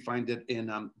 We find it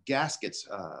in gaskets.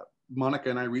 Monica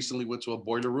and I recently went to a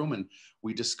boiler room and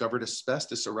we discovered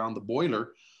asbestos around the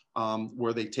boiler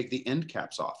where they take the end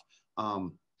caps off.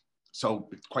 So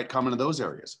it's quite common in those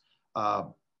areas.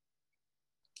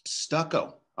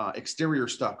 Stucco, exterior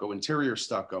stucco, interior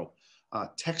stucco,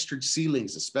 textured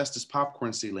ceilings, asbestos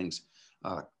popcorn ceilings,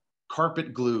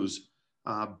 carpet glues,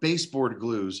 baseboard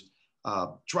glues,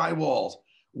 drywalls,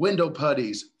 window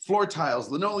putties, floor tiles,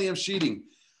 linoleum sheeting.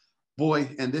 Boy,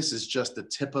 and this is just the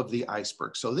tip of the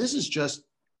iceberg. So this is just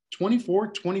 24,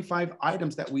 25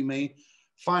 items that we may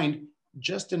find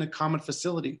just in a common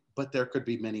facility, but there could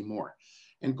be many more.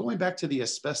 And going back to the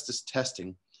asbestos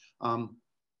testing,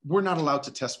 we're not allowed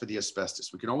to test for the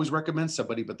asbestos. We can always recommend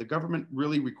somebody, but the government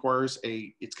really requires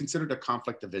it's considered a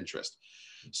conflict of interest.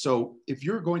 So if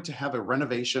you're going to have a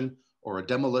renovation or a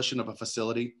demolition of a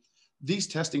facility, These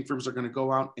testing firms are going to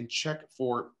go out and check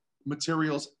for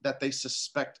materials that they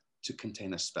suspect to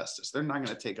contain asbestos. They're not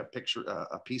going to take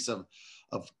a piece of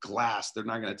glass. They're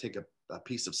not going to take a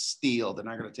piece of steel. They're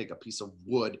not going to take a piece of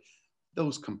wood.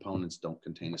 Those components don't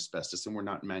contain asbestos, and we're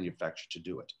not manufactured to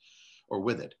do it or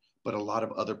with it, but a lot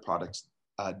of other products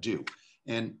do.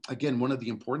 And again, one of the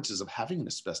importances of having an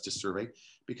asbestos survey,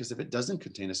 because if it doesn't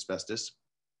contain asbestos,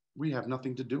 we have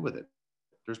nothing to do with it.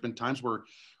 There's been times where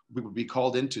we would be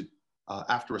called into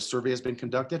after a survey has been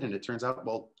conducted, and it turns out,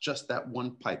 well, just that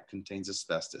one pipe contains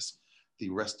asbestos. The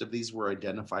rest of these were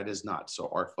identified as not. So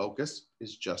our focus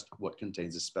is just what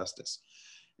contains asbestos.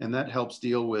 And that helps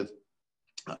deal with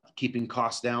keeping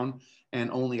costs down and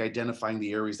only identifying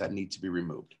the areas that need to be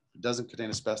removed. If it doesn't contain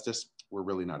asbestos, we're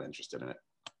really not interested in it.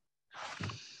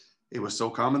 It was so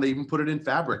common they even put it in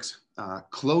fabrics,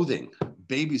 clothing,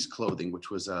 babies' clothing, which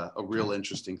was a real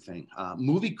interesting thing.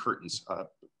 Movie curtains.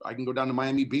 I can go down to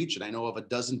Miami Beach and I know of a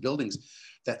dozen buildings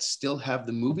that still have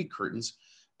the movie curtains.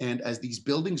 And as these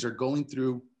buildings are going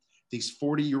through these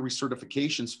 40-year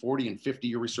recertifications, 40 and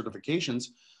 50-year recertifications,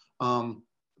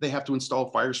 they have to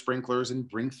install fire sprinklers and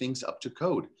bring things up to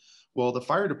code. Well, the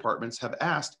fire departments have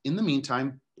asked, in the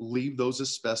meantime, leave those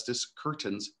asbestos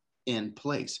curtains in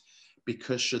place,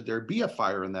 because should there be a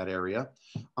fire in that area,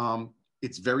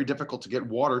 it's very difficult to get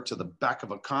water to the back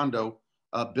of a condo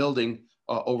building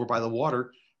over by the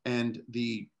water. And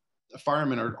the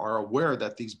firemen are aware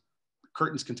that these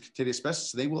curtains can contain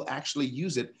asbestos. So they will actually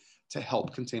use it to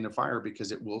help contain a fire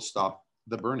because it will stop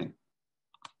the burning.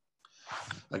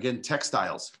 Again,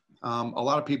 textiles. A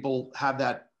lot of people have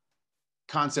that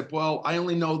concept, well, I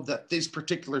only know that this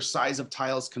particular size of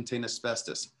tiles contain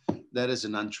asbestos. That is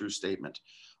an untrue statement.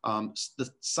 The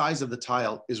size of the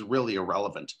tile is really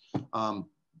irrelevant.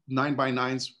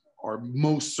 9x9s are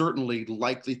most certainly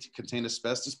likely to contain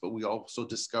asbestos, but we also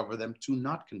discover them to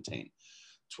not contain.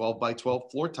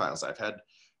 12x12 floor tiles. I've had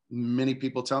many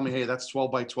people tell me, hey, that's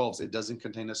 12x12s. It doesn't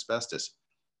contain asbestos.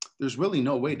 There's really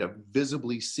no way to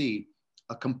visibly see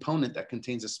a component that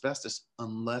contains asbestos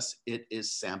unless it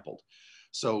is sampled.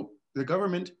 So the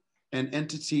government and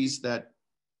entities that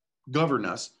govern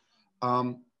us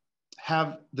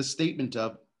have the statement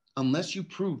of, unless you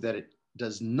prove that it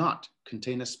does not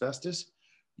contain asbestos,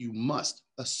 you must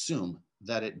assume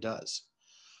that it does.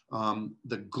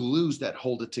 The glues that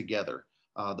hold it together,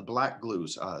 the black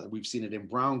glues, we've seen it in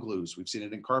brown glues, we've seen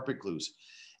it in carpet glues.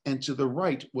 And to the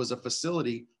right was a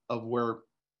facility of where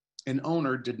an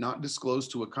owner did not disclose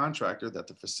to a contractor that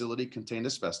the facility contained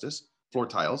asbestos, floor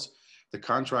tiles. The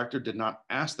contractor did not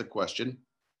ask the question,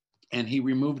 and he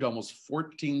removed almost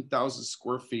 14,000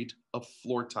 square feet of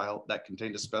floor tile that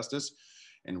contained asbestos.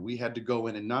 And we had to go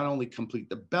in and not only complete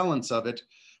the balance of it,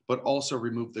 but also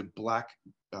remove the black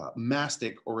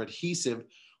mastic or adhesive,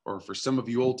 or for some of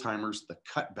you old timers, the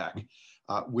cutback,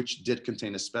 which did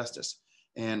contain asbestos.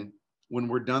 And when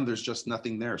we're done, there's just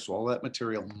nothing there. So all that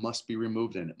material must be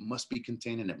removed, and it must be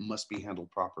contained, and it must be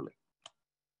handled properly.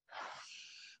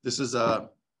 This is a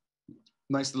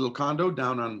nice little condo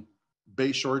down on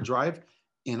Bayshore Drive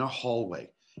in a hallway.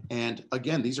 And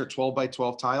again, these are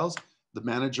 12x12 tiles. The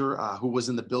manager who was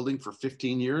in the building for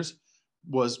 15 years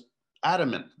was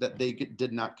adamant that they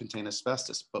did not contain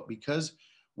asbestos. But because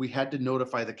we had to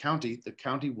notify the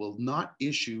county will not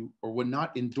issue or would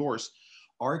not endorse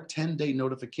our 10-day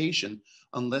notification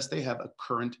unless they have a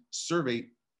current survey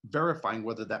verifying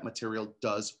whether that material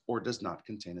does or does not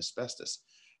contain asbestos.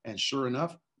 And sure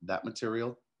enough, that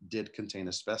material did contain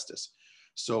asbestos.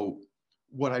 So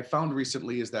what I found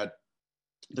recently is that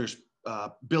there's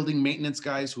building maintenance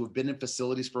guys who have been in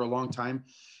facilities for a long time,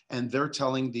 and they're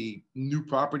telling the new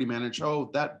property manager,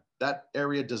 oh, that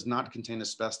area does not contain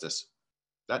asbestos.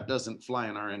 That doesn't fly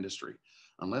in our industry.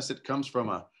 Unless it comes from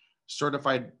a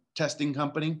certified testing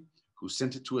company who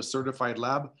sent it to a certified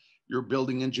lab, your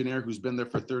building engineer who's been there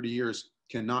for 30 years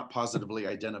cannot positively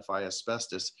identify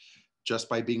asbestos just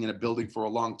by being in a building for a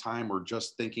long time or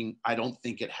just thinking, I don't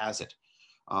think it has it.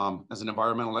 As an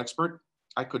environmental expert,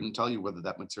 I couldn't tell you whether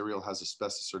that material has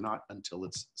asbestos or not until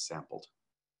it's sampled.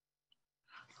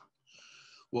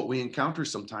 What we encounter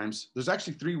sometimes, there's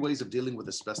actually 3 ways of dealing with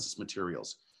asbestos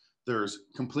materials. There's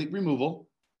complete removal,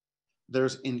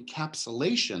 there's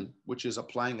encapsulation, which is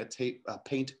applying a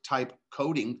paint type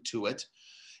coating to it.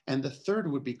 And the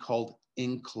third would be called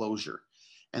enclosure.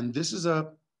 And this is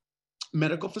a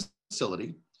medical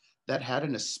facility that had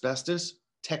an asbestos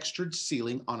textured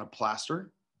ceiling on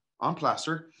plaster.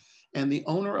 And the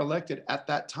owner elected at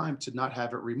that time to not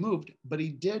have it removed, but he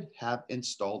did have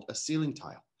installed a ceiling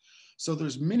tile. So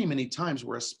there's many, many times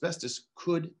where asbestos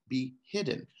could be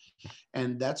hidden.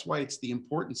 And that's why it's the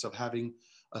importance of having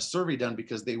a survey done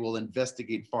because they will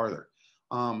investigate farther.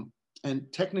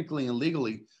 And technically and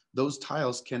legally, those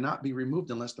tiles cannot be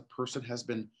removed unless the person has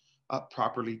been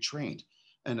properly trained.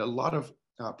 And a lot of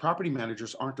property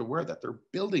managers aren't aware that their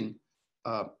building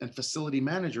and facility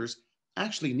managers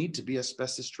actually need to be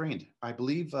asbestos trained. I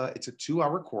believe it's a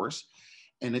 2-hour course,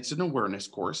 and it's an awareness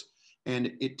course,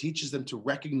 and it teaches them to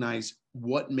recognize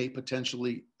what may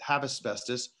potentially have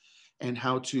asbestos and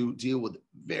how to deal with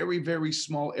very, very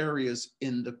small areas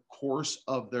in the course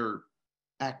of their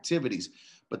activities.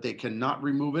 But they cannot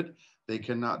remove it.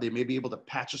 They may be able to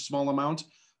patch a small amount,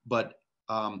 but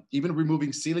even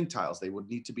removing ceiling tiles, they would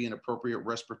need to be in appropriate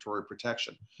respiratory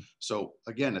protection. So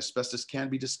again, asbestos can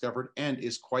be discovered and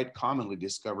is quite commonly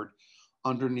discovered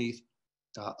underneath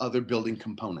other building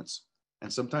components.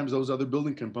 And sometimes those other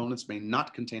building components may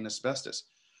not contain asbestos,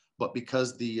 but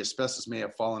because the asbestos may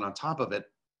have fallen on top of it,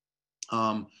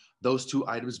 those two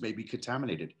items may be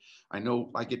contaminated. I know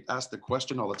I get asked the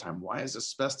question all the time, why is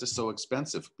asbestos so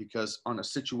expensive? Because on a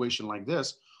situation like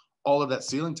this, all of that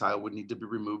ceiling tile would need to be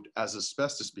removed as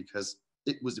asbestos because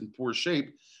it was in poor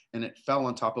shape and it fell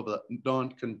on top of the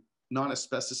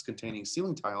non-asbestos containing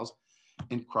ceiling tiles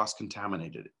and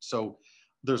cross-contaminated it. So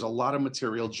there's a lot of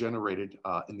material generated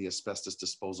in the asbestos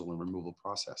disposal and removal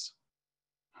process.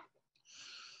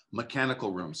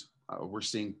 Mechanical rooms. We're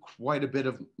seeing quite a bit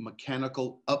of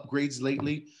mechanical upgrades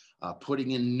lately,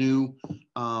 putting in new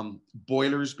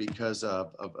boilers because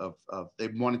they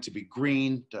want it to be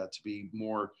green, to be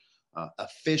more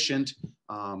efficient,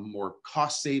 more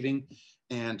cost saving.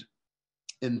 And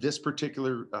in this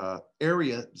particular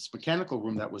area, this mechanical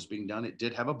room that was being done, it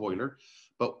did have a boiler,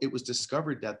 but it was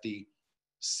discovered that the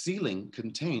ceiling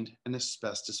contained an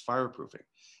asbestos fireproofing.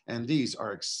 And these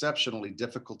are exceptionally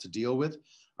difficult to deal with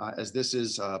as this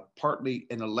is partly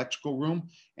an electrical room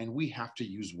and we have to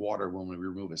use water when we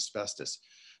remove asbestos.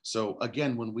 So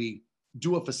again, when we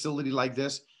do a facility like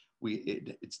this,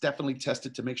 it's definitely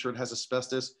tested to make sure it has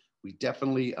asbestos. We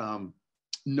definitely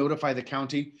notify the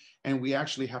county, and we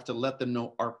actually have to let them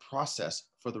know our process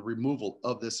for the removal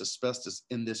of this asbestos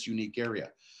in this unique area.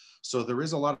 So there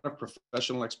is a lot of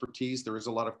professional expertise. There is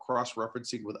a lot of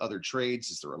cross-referencing with other trades.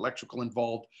 Is there electrical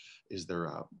involved? Is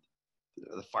there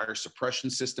the fire suppression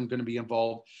system going to be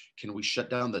involved? Can we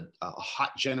shut down the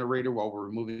hot generator while we're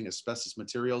removing asbestos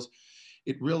materials?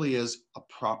 It really is a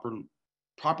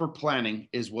proper planning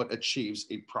is what achieves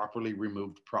a properly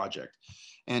removed project.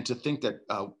 And to think that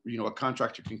a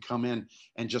contractor can come in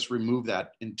and just remove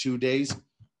that in 2 days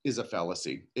is a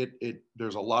fallacy.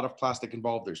 There's a lot of plastic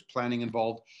involved. There's planning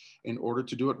involved. In order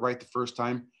to do it right the first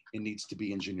time, it needs to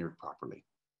be engineered properly.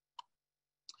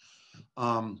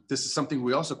 This is something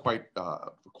we also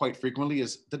quite frequently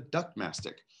is the duct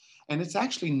mastic. And it's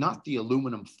actually not the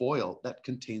aluminum foil that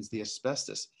contains the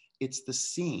asbestos. It's the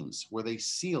seams where they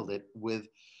sealed it with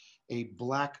a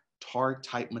black tar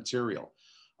type material.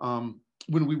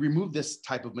 When we remove this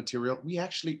type of material, we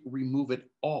actually remove it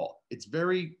all.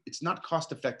 It's not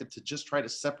cost effective to just try to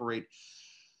separate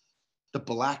the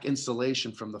black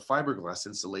insulation from the fiberglass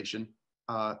insulation.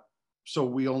 So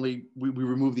we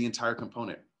remove the entire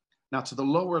component. Now to the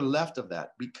lower left of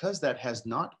that, because that has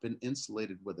not been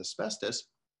insulated with asbestos,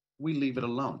 we leave it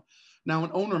alone. Now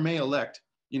an owner may elect,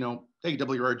 hey,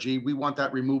 WRG, we want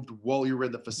that removed while you're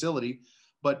in the facility,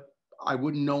 but I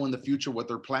wouldn't know in the future what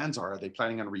their plans are. Are they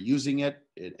planning on reusing it?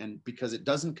 And because it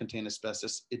doesn't contain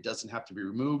asbestos, it doesn't have to be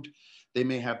removed. They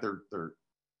may have their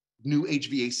new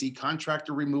HVAC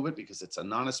contractor remove it because it's a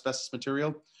non-asbestos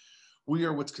material. We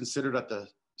are what's considered at the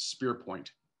spear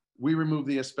point. We remove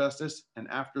the asbestos, and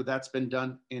after that's been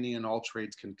done, any and all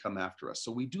trades can come after us.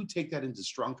 So we do take that into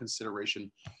strong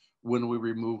consideration when we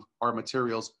remove our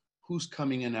materials, who's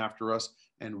coming in after us,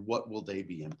 and what will they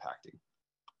be impacting.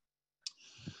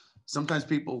 Sometimes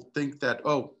people think that,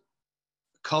 oh,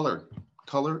 color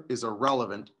is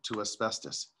irrelevant to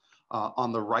asbestos.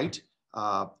 On the right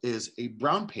is a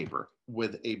brown paper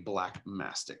with a black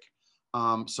mastic.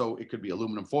 So it could be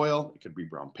aluminum foil, it could be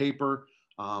brown paper.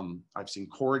 I've seen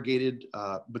corrugated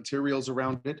materials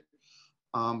around it.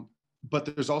 But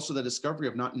there's also the discovery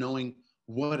of not knowing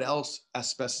what else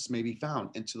asbestos may be found.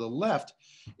 And to the left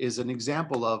is an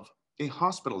example of a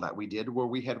hospital that we did where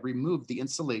we had removed the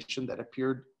insulation that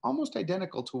appeared almost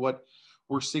identical to what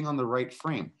we're seeing on the right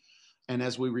frame. And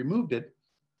as we removed it,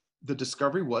 the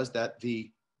discovery was that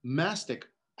the mastic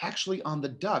actually on the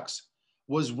ducts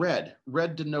was red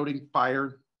denoting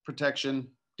fire protection,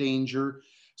 danger.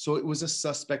 So it was a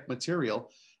suspect material.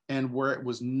 And where it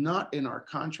was not in our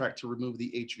contract to remove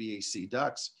the HVAC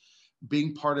ducts,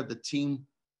 being part of the team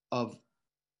of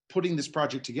putting this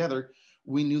project together,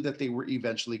 we knew that they were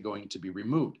eventually going to be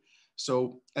removed.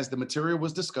 So as the material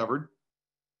was discovered,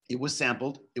 it was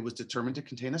sampled, it was determined to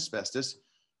contain asbestos.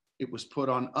 It was put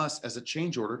on us as a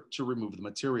change order to remove the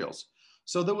materials.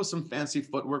 So there was some fancy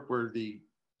footwork where the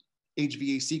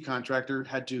HVAC contractor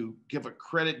had to give a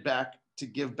credit back to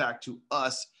give back to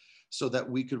us so that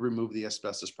we could remove the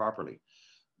asbestos properly.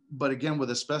 But again,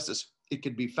 with asbestos, it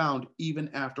could be found even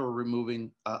after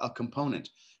removing a component.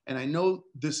 And I know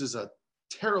this is a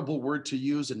terrible word to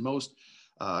use, and most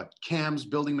CAMs,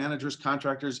 building managers,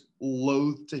 contractors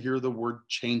loathe to hear the word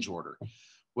change order.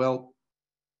 Well,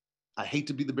 I hate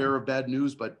to be the bearer of bad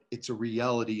news, but it's a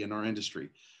reality in our industry.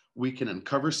 We can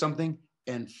uncover something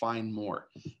and find more.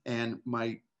 And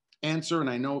my answer, and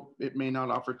I know it may not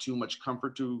offer too much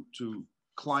comfort to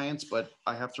clients, but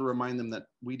I have to remind them that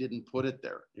we didn't put it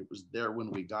there. It was there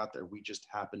when we got there. We just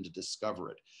happened to discover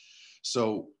it.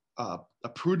 So a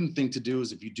prudent thing to do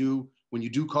is when you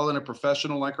do call in a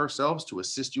professional like ourselves to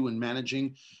assist you in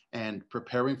managing and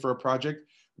preparing for a project,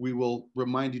 we will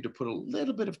remind you to put a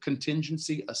little bit of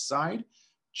contingency aside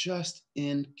just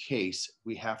in case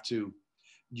we have to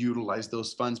utilize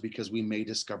those funds because we may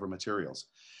discover materials.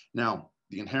 Now,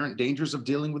 the inherent dangers of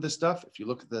dealing with this stuff, if you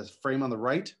look at the frame on the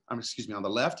right, on the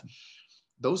left,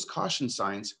 those caution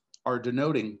signs are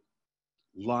denoting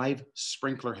live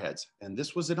sprinkler heads. And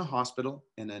this was in a hospital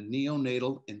in a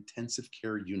neonatal intensive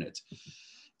care unit.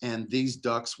 And these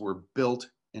ducts were built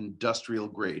industrial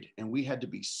grade. And we had to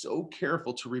be so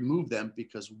careful to remove them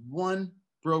because one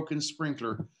broken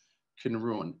sprinkler can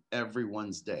ruin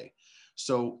everyone's day.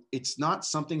 So it's not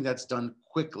something that's done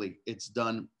quickly. It's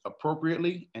done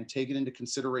appropriately and taken into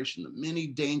consideration the many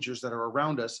dangers that are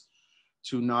around us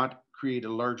to not create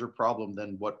a larger problem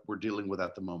than what we're dealing with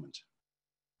at the moment.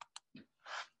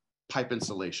 Pipe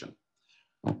insulation.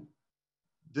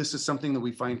 This is something that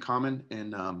we find common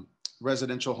in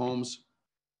residential homes,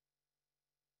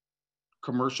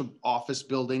 commercial office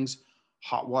buildings,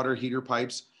 hot water heater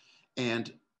pipes,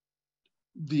 and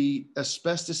the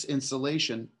asbestos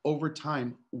insulation over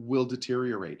time will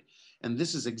deteriorate. And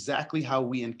this is exactly how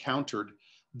we encountered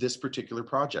this particular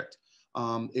project.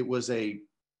 It was a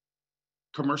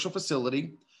commercial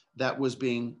facility that was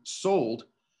being sold,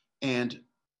 and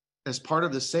as part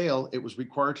of the sale, it was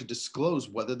required to disclose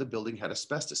whether the building had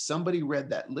asbestos. Somebody read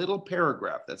that little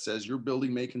paragraph that says your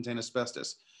building may contain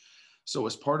asbestos. So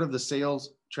as part of the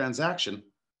sales transaction,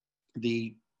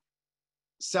 the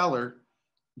seller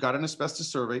got an asbestos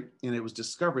survey, and it was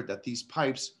discovered that these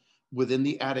pipes within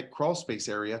the attic crawl space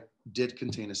area did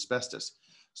contain asbestos.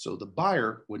 So the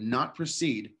buyer would not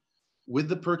proceed with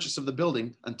the purchase of the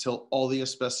building until all the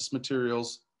asbestos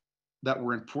materials that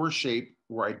were in poor shape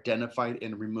were identified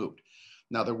and removed.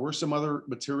 Now, there were some other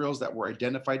materials that were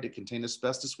identified to contain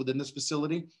asbestos within this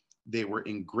facility. They were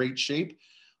in great shape.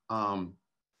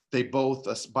 They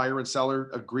both, buyer and seller,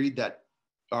 agreed that,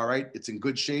 all right, it's in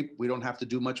good shape. We don't have to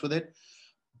do much with it.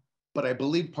 But I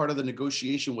believe part of the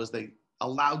negotiation was they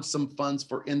allowed some funds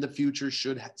for in the future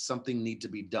should something need to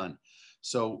be done.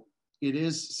 So it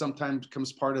is sometimes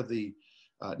becomes part of the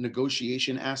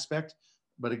negotiation aspect.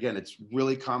 But again, it's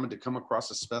really common to come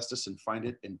across asbestos and find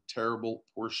it in terrible,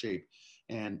 poor shape.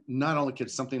 And not only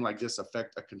could something like this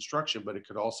affect a construction, but it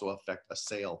could also affect a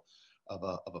sale of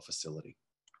a facility.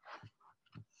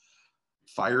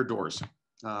 Fire doors.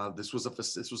 This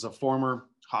was a former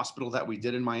hospital that we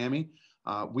did in Miami.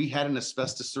 We had an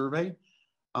asbestos survey.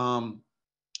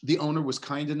 The owner was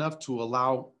kind enough to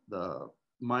allow the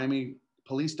Miami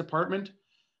Police Department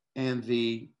and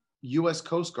the U.S.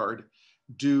 Coast Guard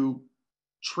do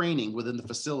training within the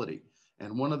facility.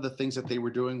 And one of the things that they were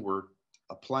doing were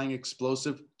applying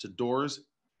explosive to doors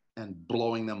and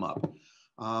blowing them up.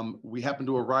 We happened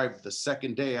to arrive the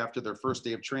second day after their first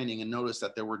day of training and noticed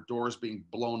that there were doors being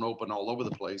blown open all over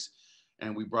the place.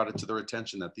 And we brought it to their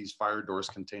attention that these fire doors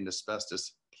contained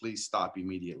asbestos. Please stop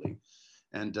immediately.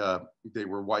 And they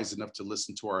were wise enough to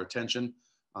listen to our attention.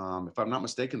 If I'm not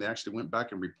mistaken, they actually went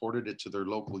back and reported it to their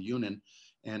local union.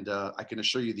 And I can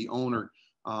assure you the owner,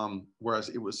 whereas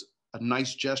it was a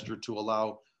nice gesture to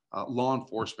allow law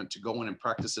enforcement to go in and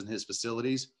practice in his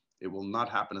facilities, it will not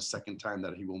happen a second time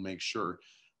that he will make sure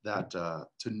that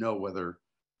to know whether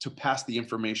to pass the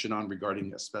information on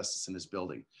regarding asbestos in his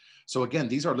building. So again,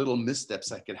 these are little missteps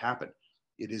that could happen.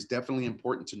 It is definitely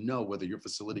important to know whether your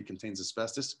facility contains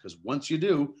asbestos, because once you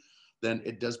do, then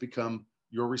it does become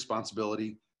your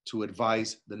responsibility to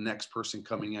advise the next person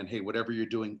coming in, hey, whatever you're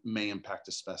doing may impact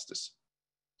asbestos.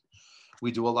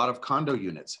 We do a lot of condo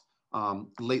units.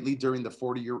 Lately, during the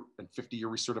 40-year and 50-year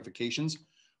recertifications,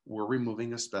 we're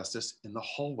removing asbestos in the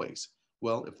hallways.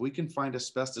 Well, if we can find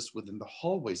asbestos within the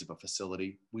hallways of a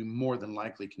facility, we more than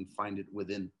likely can find it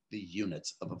within the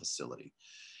units of a facility.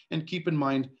 And keep in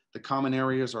mind, the common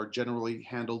areas are generally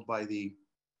handled by the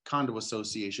condo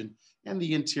association, and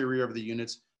the interior of the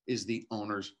units is the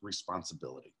owner's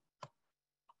responsibility.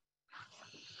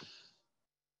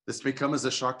 This may come as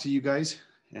a shock to you guys,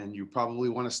 and you probably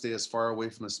want to stay as far away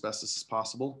from asbestos as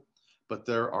possible, but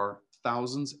there are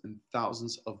thousands and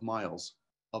thousands of miles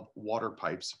of water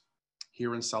pipes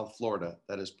here in South Florida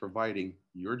that is providing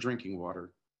your drinking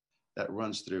water that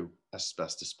runs through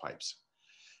asbestos pipes.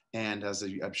 And as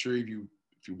I'm sure if you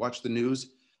watch the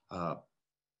news,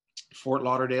 Fort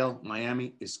Lauderdale,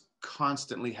 Miami is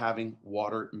constantly having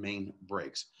water main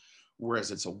breaks.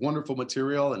 Whereas it's a wonderful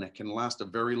material and it can last a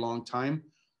very long time,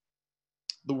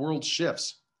 the world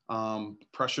shifts.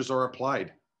 Pressures are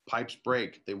applied, pipes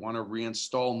break, they want to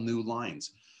reinstall new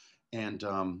lines. And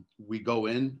we go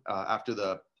in after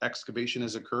the excavation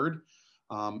has occurred,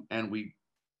 and we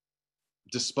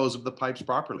dispose of the pipes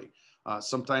properly.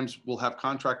 Sometimes we'll have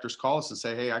contractors call us and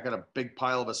say, hey, I got a big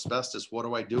pile of asbestos. What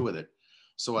do I do with it?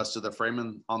 So as to the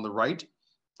frame on the right,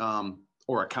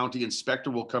 or a county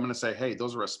inspector will come in and say, hey,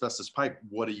 those are asbestos pipe.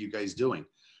 What are you guys doing?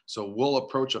 So we'll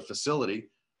approach a facility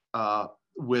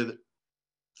with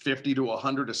 50 to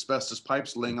 100 asbestos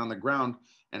pipes laying on the ground,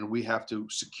 and we have to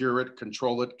secure it,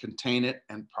 control it, contain it,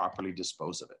 and properly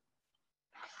dispose of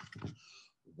it.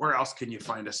 Where else can you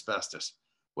find asbestos?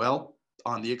 Well,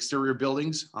 on the exterior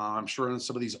buildings, I'm sure in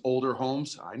some of these older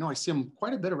homes, I know I see them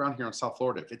quite a bit around here in South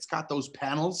Florida. If it's got those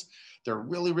panels, they're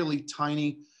really, really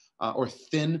tiny or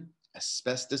thin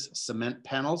asbestos cement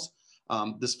panels.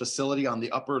 This facility on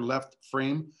the upper left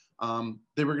frame,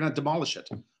 they were going to demolish it.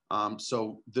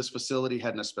 So this facility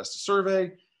had an asbestos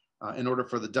survey. In order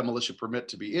for the demolition permit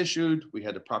to be issued, we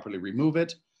had to properly remove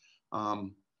it.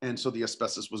 And so the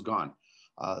asbestos was gone.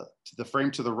 The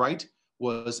frame to the right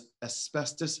was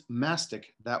asbestos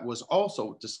mastic that was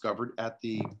also discovered at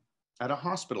a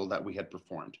hospital that we had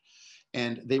performed.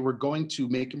 And they were going to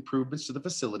make improvements to the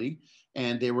facility,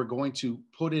 and they were going to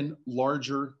put in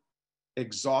larger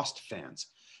exhaust fans.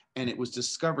 And it was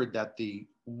discovered that the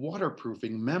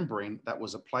waterproofing membrane that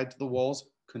was applied to the walls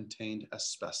contained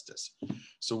asbestos.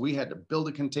 So we had to build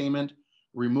a containment,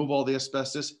 remove all the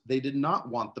asbestos. They did not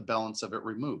want the balance of it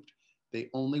removed. They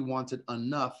only wanted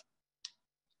enough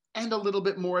and a little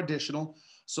bit more additional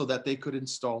so that they could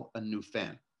install a new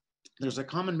fan. There's a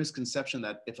common misconception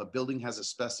that if a building has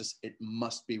asbestos, it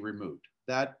must be removed.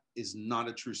 That is not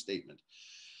a true statement.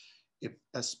 If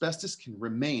asbestos can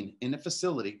remain in a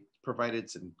facility, provided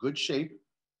it's in good shape,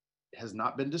 has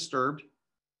not been disturbed,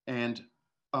 and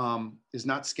is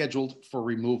not scheduled for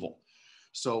removal.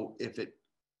 So if it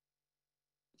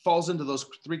falls into those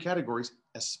three categories,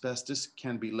 asbestos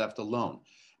can be left alone,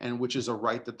 and which is a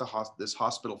right that this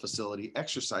hospital facility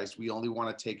exercised. We only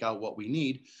want to take out what we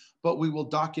need, but we will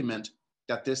document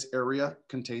that this area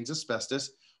contains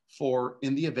asbestos for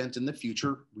in the event in the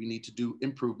future we need to do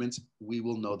improvements, we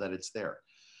will know that it's there.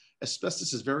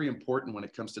 Asbestos is very important when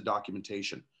it comes to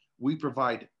documentation. We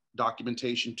provide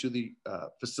documentation to the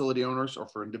facility owners or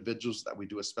for individuals that we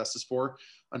do asbestos for.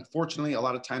 Unfortunately, a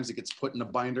lot of times it gets put in a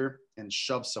binder and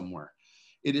shoved somewhere.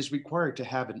 It is required to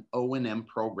have an O&M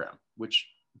program, which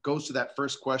goes to that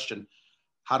first question,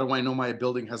 how do I know my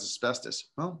building has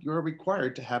asbestos? Well, you're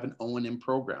required to have an O&M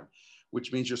program,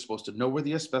 which means you're supposed to know where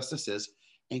the asbestos is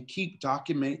and keep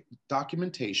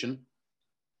documentation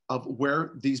of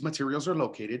where these materials are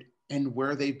located and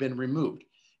where they've been removed.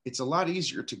 It's a lot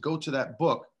easier to go to that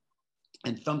book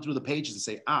and thumb through the pages and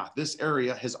say, this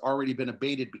area has already been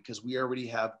abated because we already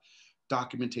have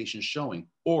documentation showing.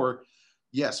 Or,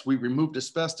 yes, we removed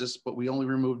asbestos, but we only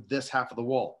removed this half of the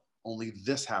wall. Only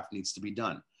this half needs to be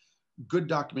done. Good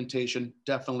documentation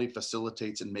definitely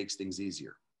facilitates and makes things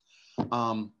easier.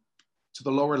 To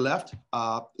the lower left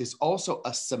is also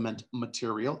a cement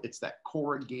material. It's that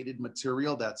corrugated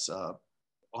material that's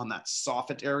on that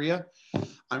soffit area.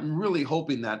 I'm really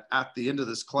hoping that at the end of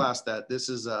this class that this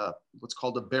is what's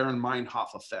called a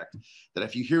Baron-Meinhof effect, that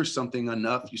if you hear something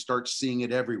enough, you start seeing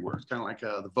it everywhere. It's kind of like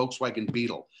the Volkswagen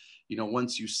Beetle. You know,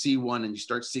 once you see one and you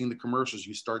start seeing the commercials,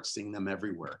 you start seeing them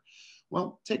everywhere.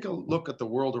 Well, take a look at the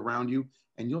world around you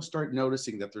and you'll start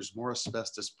noticing that there's more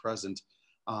asbestos present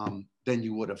than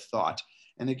you would have thought.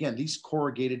 And again, these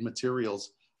corrugated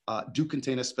materials do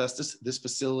contain asbestos. This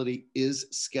facility is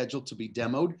scheduled to be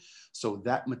demoed, so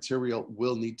that material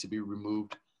will need to be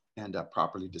removed and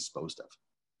properly disposed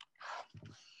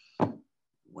of.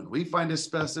 When we find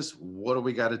asbestos, what do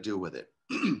we got to do with it?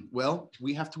 Well,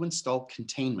 we have to install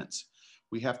containments.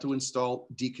 We have to install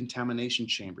decontamination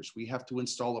chambers. We have to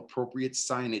install appropriate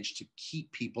signage to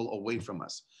keep people away from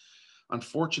us.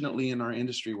 Unfortunately, in our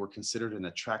industry, we're considered an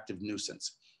attractive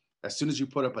nuisance. As soon as you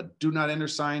put up a do not enter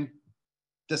sign,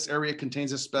 this area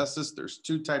contains asbestos, there's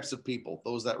two types of people,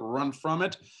 those that run from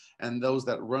it and those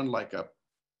that run like a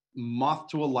moth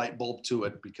to a light bulb to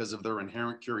it because of their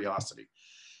inherent curiosity.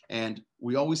 And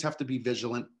we always have to be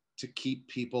vigilant to keep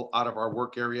people out of our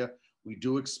work area. We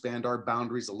do expand our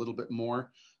boundaries a little bit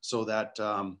more so that,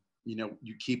 you know,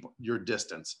 you keep your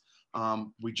distance.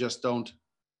 We just don't,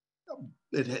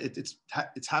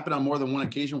 it's happened on more than one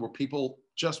occasion where people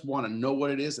just want to know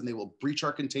what it is and they will breach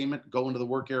our containment, go into the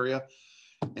work area.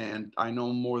 And I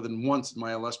know more than once in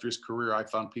my illustrious career, I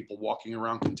found people walking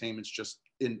around containments just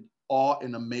in awe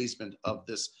and amazement of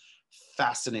this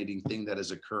fascinating thing that is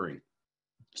occurring.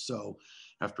 So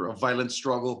after a violent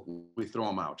struggle, we throw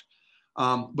them out.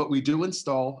 But we do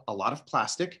install a lot of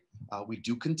plastic. We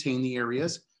do contain the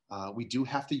areas. We do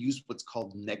have to use what's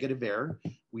called negative air.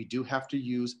 We do have to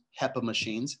use HEPA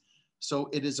machines. So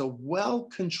it is a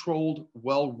well-controlled,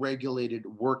 well-regulated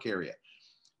work area.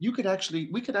 We could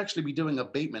actually be doing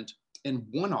abatement in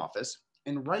one office,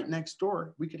 and right next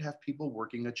door, we could have people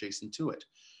working adjacent to it.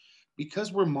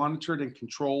 Because we're monitored and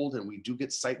controlled, and we do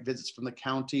get site visits from the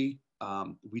county,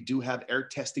 we do have air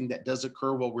testing that does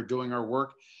occur while we're doing our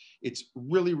work. It's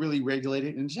really, really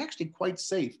regulated, and it's actually quite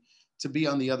safe to be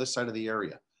on the other side of the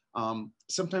area.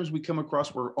 Sometimes we come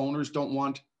across where owners don't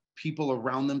want people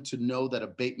around them to know that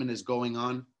abatement is going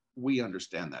on. We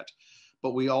understand that.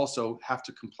 But we also have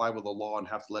to comply with the law and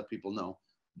have to let people know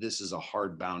this is a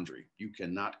hard boundary. You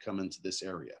cannot come into this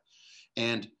area.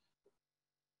 And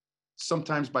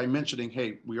sometimes by mentioning,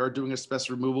 hey, we are doing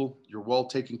asbestos removal, you're well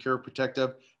taken care of,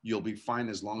 protective, you'll be fine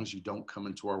as long as you don't come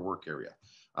into our work area.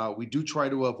 We do try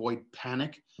to avoid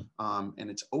panic,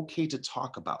 and it's okay to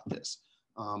talk about this.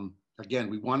 Again,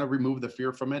 we want to remove the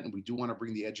fear from it, and we do want to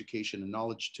bring the education and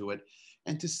knowledge to it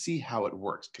and to see how it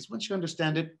works. Because once you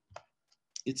understand it,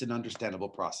 it's an understandable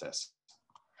process.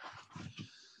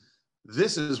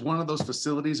 This is one of those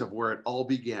facilities of where it all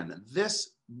began. And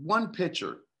this one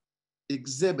picture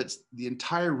exhibits the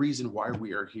entire reason why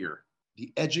we are here,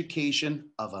 the education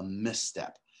of a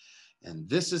misstep. And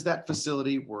this is that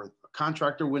facility where a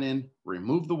contractor went in,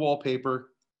 removed the wallpaper,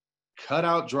 cut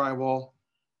out drywall,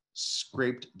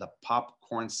 scraped the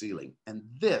popcorn ceiling. And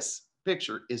this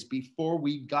picture is before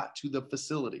we got to the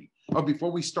facility, or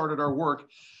before we started our work,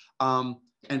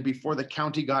 and before the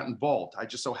county got involved. I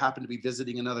just so happened to be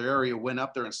visiting another area, went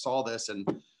up there and saw this, and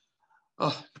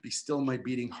be still my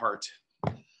beating heart.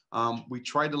 We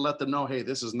tried to let them know, hey,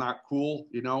 this is not cool,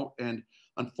 you know, and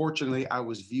unfortunately I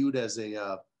was viewed as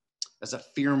a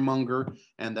fear monger,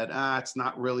 and that it's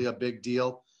not really a big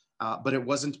deal. But it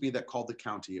wasn't me that called the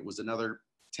county. It was another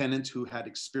tenant who had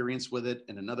experience with it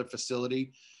in another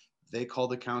facility. They called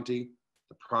the county.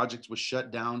 The project was shut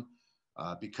down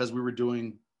because we were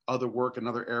doing other work in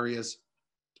other areas.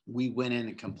 We went in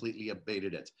and completely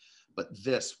abated it. But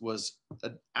this was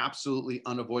an absolutely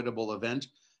unavoidable event.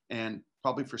 And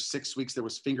probably for 6 weeks, there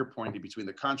was finger pointing between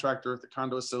the contractor, the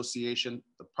condo association,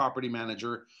 the property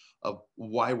manager of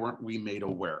why weren't we made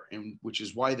aware? And which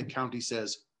is why the county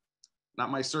says,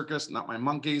 not my circus, not my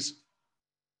monkeys,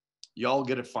 y'all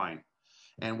get a fine.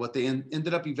 And what they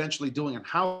ended up eventually doing and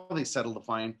how they settled the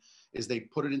fine is they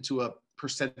put it into a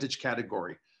percentage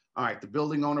category. All right, the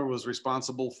building owner was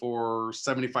responsible for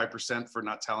 75% for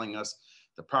not telling us.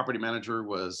 The property manager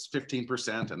was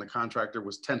 15% and the contractor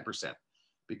was 10%,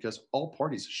 because all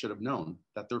parties should have known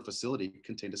that their facility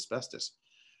contained asbestos.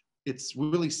 It's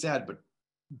really sad, but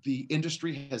the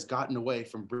industry has gotten away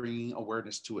from bringing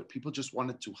awareness to it. People just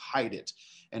wanted to hide it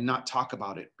and not talk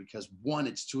about it because, one,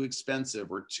 it's too expensive,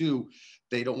 or two,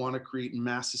 they don't want to create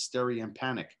mass hysteria and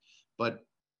panic. But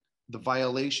the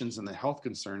violations and the health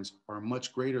concerns are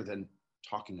much greater than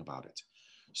talking about it.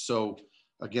 So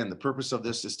again, the purpose of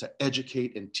this is to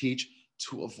educate and teach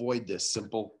to avoid this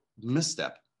simple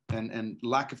misstep and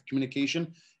lack of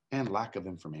communication and lack of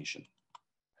information.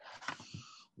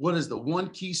 What is the one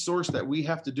key source that we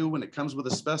have to do when it comes with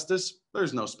asbestos?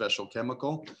 There's no special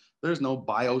chemical. There's no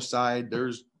biocide.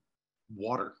 There's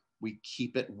water. We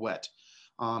keep it wet.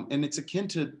 And it's akin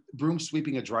to broom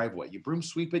sweeping a driveway. You broom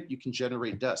sweep it, you can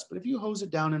generate dust. But if you hose it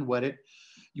down and wet it,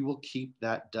 you will keep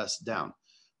that dust down.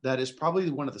 That is probably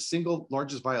one of the single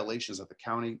largest violations that the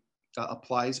county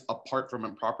applies, apart from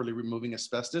improperly removing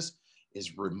asbestos,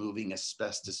 is removing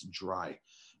asbestos dry,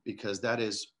 because that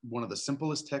is one of the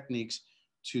simplest techniques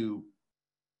to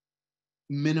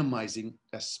minimizing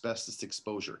asbestos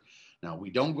exposure. Now, we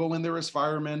don't go in there as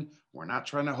firemen. We're not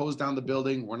trying to hose down the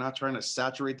building. We're not trying to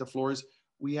saturate the floors.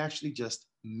 We actually just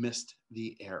mist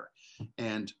the air.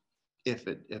 And if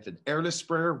an airless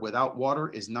sprayer without water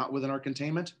is not within our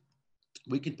containment,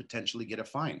 we could potentially get a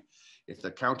fine. If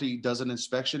the county does an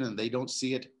inspection and they don't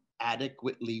see it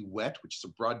adequately wet, which is a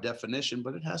broad definition,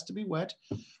 but it has to be wet,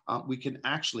 we can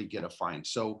actually get a fine.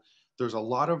 So there's a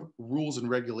lot of rules and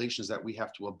regulations that we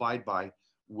have to abide by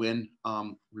when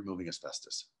removing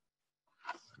asbestos.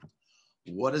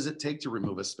 What does it take to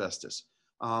remove asbestos?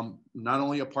 Not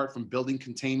only apart from building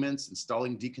containments,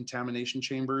 installing decontamination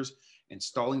chambers,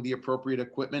 installing the appropriate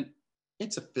equipment,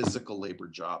 it's a physical labor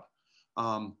job.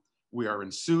 We are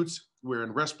in suits, we're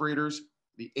in respirators,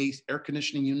 the air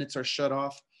conditioning units are shut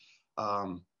off.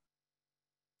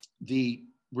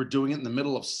 We're doing it in the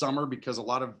middle of summer because a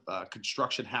lot of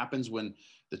construction happens when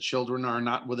the children are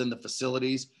not within the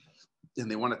facilities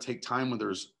and they want to take time when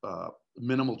there's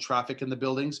minimal traffic in the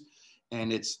buildings.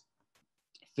 And it's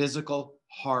physical,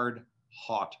 hard,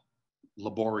 hot,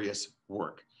 laborious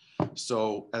work.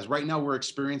 So as right now we're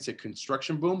experiencing a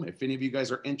construction boom, if any of you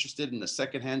guys are interested in a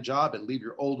secondhand job and leave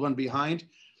your old one behind,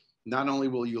 not only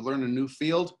will you learn a new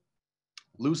field,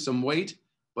 lose some weight,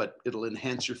 but it'll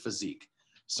enhance your physique.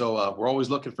 So we're always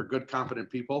looking for good, confident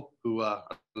people who are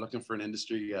looking for an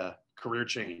industry career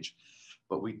change.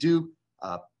 But we do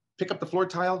pick up the floor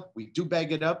tile, we do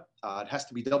bag it up. It has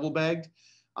to be double bagged.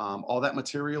 All that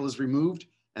material is removed,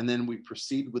 and then we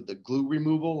proceed with the glue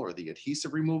removal or the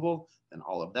adhesive removal. Then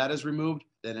all of that is removed.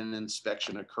 Then an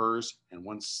inspection occurs. And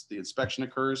once the inspection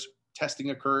occurs, testing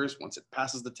occurs. Once it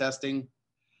passes the testing,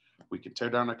 we can tear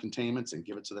down our containments and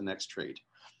give it to the next trade.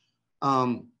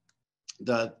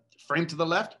 The frame to the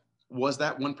left was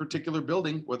that one particular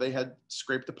building where they had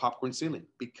scraped the popcorn ceiling.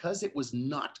 Because it was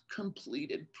not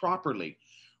completed properly,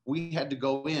 we had to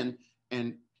go in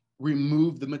and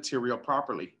remove the material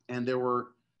properly. And there were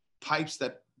pipes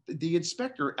that the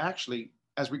inspector actually,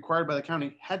 as required by the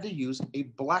county, had to use a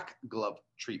black glove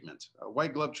treatment. A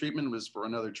white glove treatment was for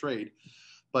another trade.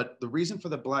 But the reason for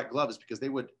the black glove is because they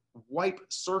would wipe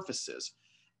surfaces.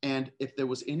 And if there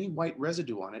was any white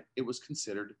residue on it, it was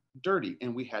considered dirty.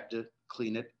 And we had to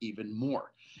clean it even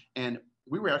more. And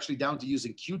we were actually down to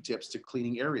using Q-tips to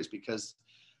cleaning areas because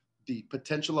the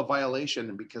potential of violation,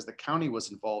 and because the county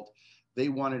was involved, they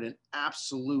wanted an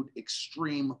absolute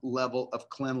extreme level of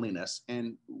cleanliness,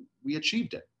 and we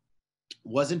achieved it.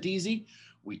 Wasn't easy.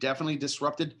 We definitely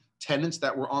disrupted tenants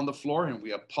that were on the floor, and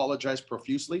we apologized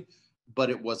profusely, but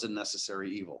it was a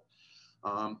necessary evil.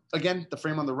 Again, the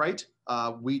frame on the right,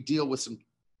 we deal with some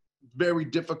very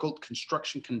difficult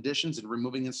construction conditions in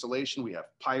removing insulation. We have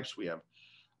pipes, we have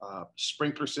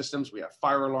sprinkler systems, we have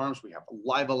fire alarms, we have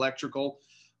live electrical.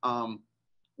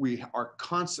 We are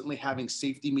constantly having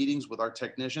safety meetings with our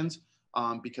technicians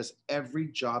because every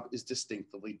job is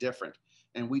distinctively different.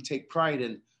 And we take pride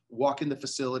in walking the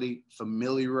facility,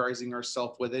 familiarizing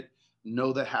ourselves with it,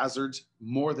 know the hazards,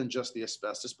 more than just the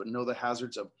asbestos, but know the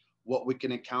hazards of what we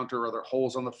can encounter. Are there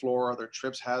holes on the floor? Are there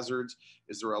trips hazards?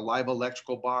 Is there a live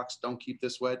electrical box? Don't keep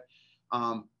this wet.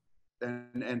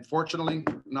 And fortunately,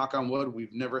 knock on wood,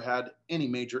 we've never had any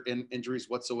major injuries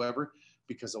whatsoever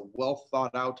because a well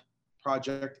thought out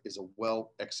project is a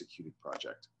well executed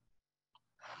project.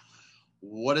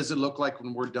 What does it look like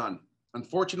when we're done?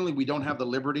 Unfortunately, we don't have the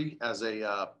liberty as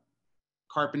a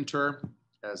carpenter,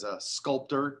 as a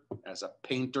sculptor, as a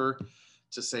painter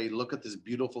to say, look at this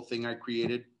beautiful thing I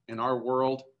created. In our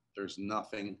world, there's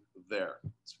nothing there.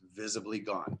 It's visibly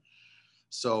gone.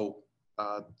 So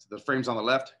the frames on the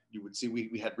left, you would see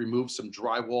we had removed some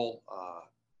drywall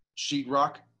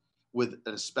sheetrock with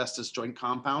an asbestos joint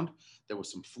compound. There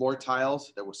was some floor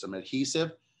tiles. There was some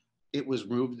adhesive. It was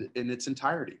removed in its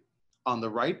entirety. On the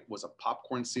right was a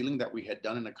popcorn ceiling that we had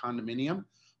done in a condominium.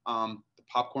 The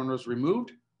popcorn was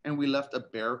removed and we left a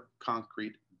bare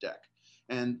concrete deck.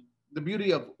 And the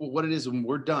beauty of what it is when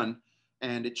we're done,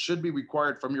 and it should be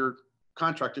required from your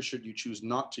contractor should you choose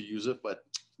not to use it, but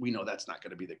we know that's not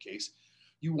going to be the case.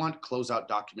 You want closeout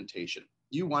documentation.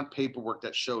 You want paperwork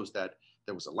that shows that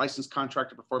there was a licensed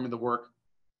contractor performing the work.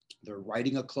 They're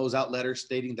writing a closeout letter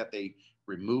stating that they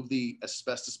removed the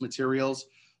asbestos materials,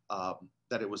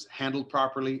 that it was handled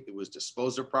properly, it was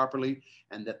disposed of properly,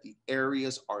 and that the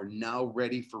areas are now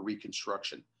ready for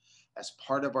reconstruction. As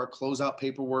part of our closeout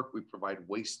paperwork, we provide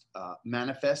waste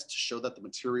manifests to show that the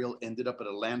material ended up at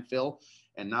a landfill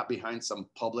and not behind some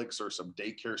Publix or some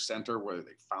daycare center where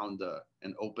they found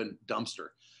an open dumpster.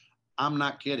 I'm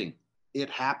not kidding. It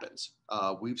happens.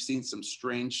 We've seen some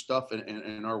strange stuff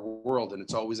in our world, and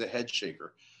it's always a head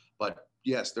shaker. But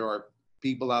yes, there are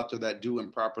people out there that do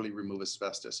improperly remove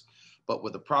asbestos. But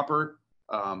with a proper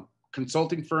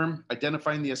consulting firm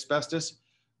identifying the asbestos,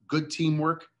 good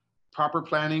teamwork, proper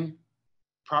planning,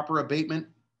 proper abatement,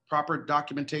 proper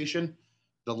documentation,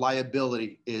 the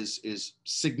liability is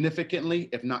significantly,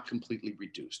 if not completely,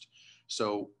 reduced.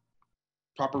 So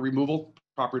proper removal,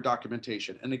 proper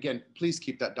documentation. And again, please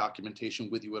keep that documentation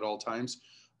with you at all times.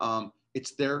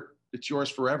 It's there, it's yours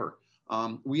forever.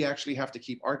 We actually have to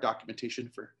keep our documentation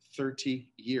for 30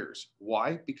 years.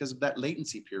 Why? Because of that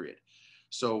latency period.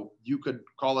 So you could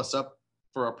call us up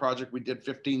for a project we did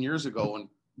 15 years ago and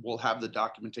we'll have the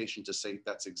documentation to say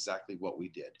that's exactly what we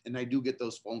did. And I do get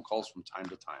those phone calls from time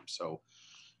to time. So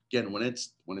again, when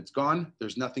it's gone,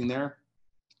 there's nothing there.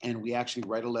 And we actually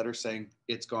write a letter saying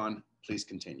it's gone, please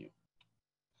continue.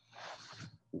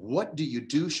 What do you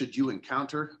do should you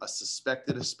encounter a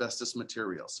suspected asbestos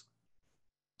materials?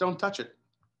 Don't touch it.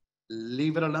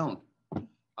 Leave it alone.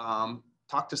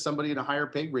 Talk to somebody in a higher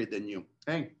pay grade than you.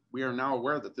 Hey, we are now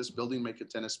aware that this building may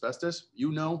contain asbestos.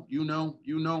 You know,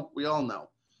 we all know.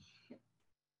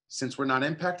 Since we're not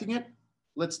impacting it,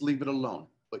 let's leave it alone.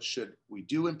 But should we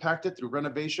do impact it through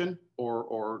renovation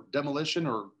or demolition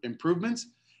or improvements,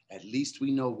 at least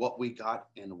we know what we got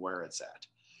and where it's at.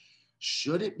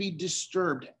 Should it be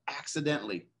disturbed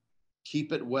accidentally,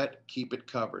 keep it wet, keep it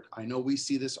covered. I know we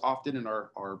see this often in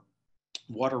our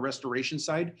water restoration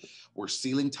side, where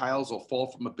ceiling tiles will fall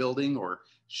from a building or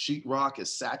sheetrock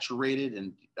is saturated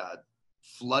and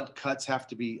flood cuts have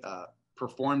to be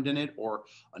performed in it, or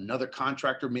another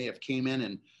contractor may have came in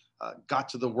and got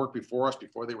to the work before us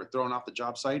before they were thrown off the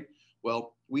job site.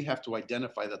 Well, we have to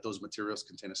identify that those materials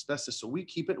contain asbestos. So we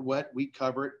keep it wet, we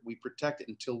cover it, we protect it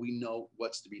until we know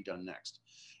what's to be done next.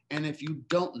 And if you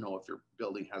don't know if your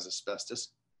building has asbestos,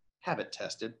 have it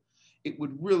tested. It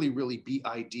would really, really be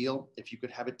ideal if you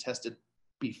could have it tested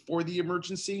before the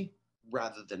emergency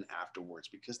rather than afterwards,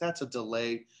 because that's a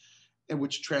delay and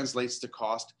which translates to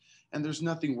cost. And there's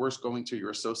nothing worse going to your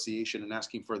association and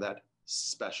asking for that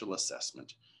special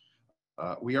assessment.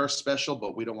 We are special,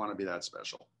 but we don't want to be that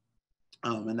special.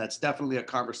 And that's definitely a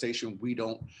conversation we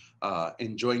don't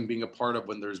enjoy being a part of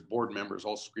when there's board members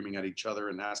all screaming at each other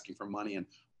and asking for money and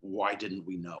why didn't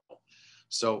we know?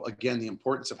 So again, the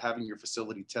importance of having your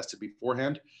facility tested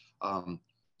beforehand.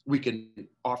 We can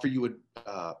offer you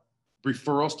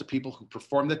referrals to people who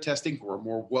perform the testing, who are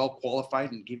more well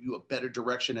qualified and give you a better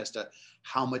direction as to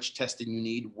how much testing you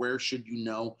need, where should you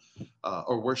know,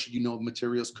 or where should you know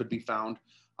materials could be found.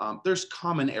 There's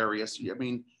common areas. I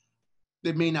mean,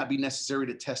 it may not be necessary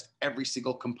to test every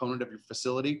single component of your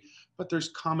facility, but there's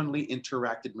commonly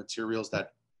interacted materials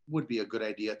that would be a good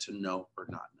idea to know or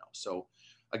not know. So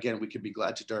again, we could be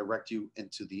glad to direct you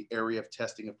into the area of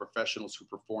testing of professionals who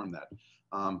perform that.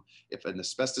 If an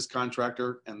asbestos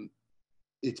contractor, and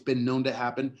it's been known to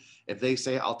happen, if they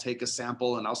say, I'll take a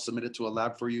sample and I'll submit it to a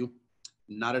lab for you,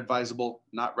 not advisable,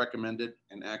 not recommended,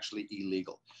 and actually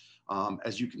illegal.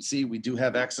 As you can see, we do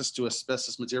have access to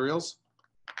asbestos materials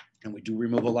and we do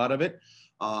remove a lot of it.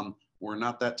 We're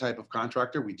not that type of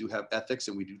contractor. We do have ethics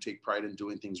and we do take pride in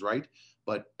doing things right,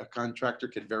 but a contractor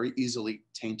can very easily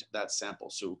taint that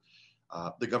sample. So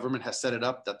the government has set it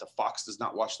up that the fox does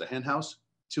not watch the hen house.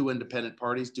 Two independent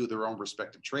parties do their own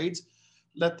respective trades.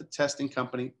 Let the testing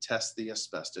company test the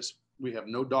asbestos. We have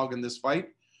no dog in this fight.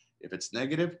 If it's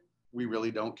negative, we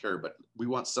really don't care, but we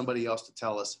want somebody else to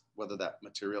tell us whether that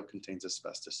material contains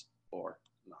asbestos or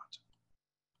not.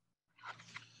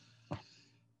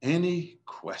 Any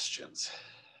questions?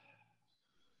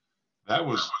 That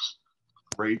was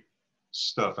great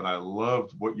stuff. And I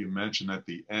loved what you mentioned at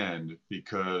the end,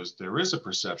 because there is a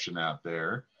perception out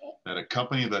there that a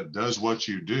company that does what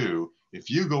you do, if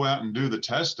you go out and do the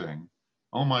testing,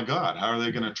 oh my God, how are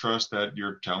they going to trust that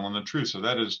you're telling the truth? So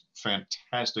that is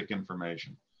fantastic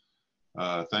information.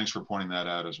 Thanks for pointing that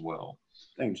out as well.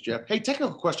 Thanks, Jeff. Hey,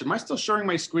 technical question. Am I still sharing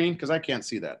my screen? Because I can't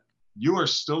see that. You are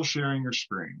still sharing your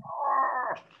screen.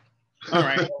 All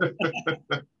right.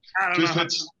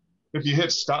 If you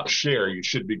hit stop share, you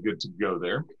should be good to go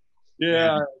there.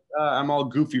 Yeah, I'm all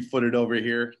goofy footed over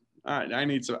here. All right, I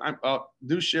need some.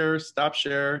 Do share, stop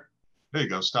share. There you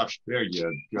go. Stop. There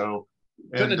you go.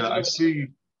 And I see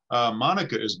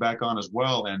Monica is back on as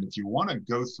well. And if you want to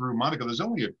go through, Monica, there's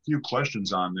only a few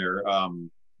questions on there.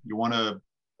 You want to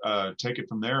take it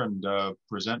from there and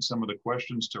present some of the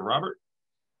questions to Robert?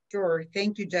 Sure.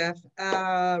 Thank you, Jeff.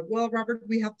 Well, Robert,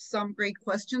 we have some great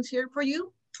questions here for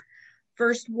you.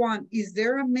 First one, is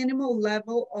there a minimal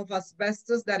level of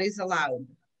asbestos that is allowed?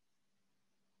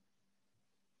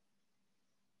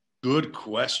 Good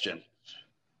question.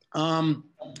 That's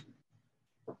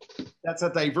a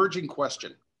diverging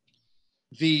question.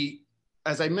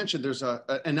 As I mentioned, there's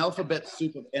an alphabet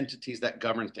soup of entities that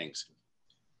govern things.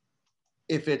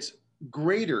 If it's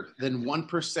greater than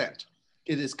 1%,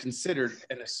 it is considered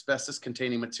an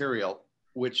asbestos-containing material,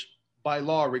 which by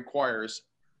law requires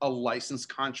a licensed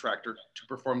contractor to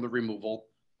perform the removal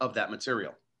of that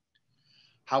material.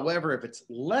 However, if it's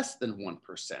less than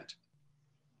 1%,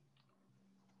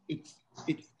 it's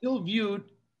still viewed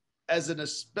as an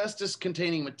asbestos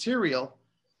containing material,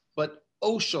 but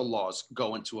OSHA laws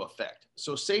go into effect.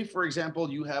 So say, for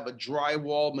example, you have a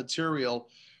drywall material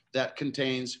that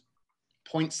contains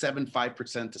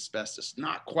 0.75% asbestos,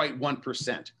 not quite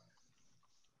 1%.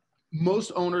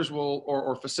 Most owners will,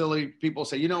 or facility people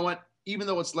say, you know what, even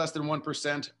though it's less than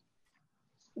 1%,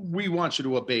 we want you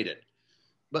to abate it.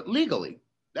 But legally,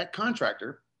 that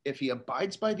contractor, if he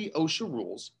abides by the OSHA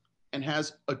rules and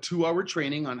has a 2-hour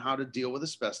training on how to deal with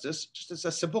asbestos, just as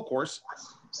a simple course,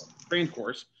 trained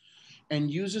course, and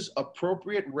uses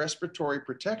appropriate respiratory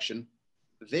protection,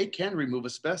 they can remove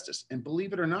asbestos. And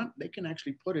believe it or not, they can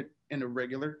actually put it in a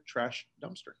regular trash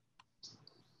dumpster.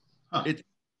 Huh.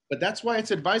 But that's why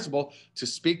it's advisable to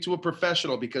speak to a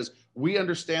professional, because we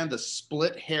understand the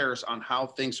split hairs on how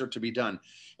things are to be done.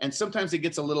 And sometimes it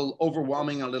gets a little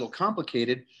overwhelming, a little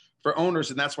complicated for owners.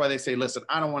 And that's why they say, listen,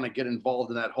 I don't want to get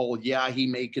involved in that whole, yeah,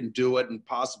 he can do it and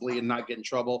possibly and not get in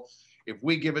trouble. If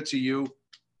we give it to you,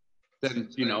 then,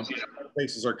 you know,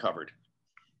 bases are covered.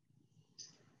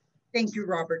 Thank you,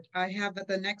 Robert. I have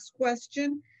the next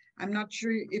question. I'm not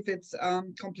sure if it's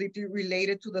completely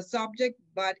related to the subject,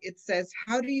 but it says,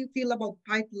 how do you feel about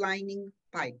pipelining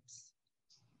pipes?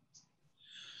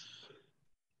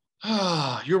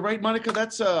 You're right, Monica.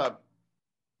 That's a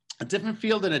different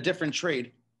field and a different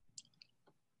trade.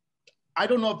 I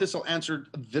don't know if this will answer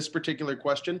this particular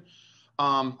question,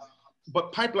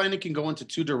 but pipelining can go into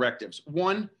 2 directives.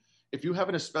 One, if you have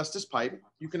an asbestos pipe,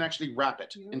 you can actually wrap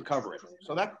it and cover it.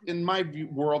 So that, in my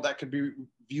world, that could be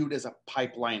viewed as a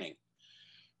pipe lining.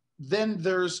 Then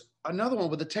there's another one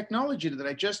with the technology that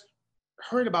I just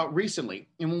heard about recently.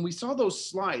 And when we saw those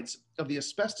slides of the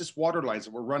asbestos water lines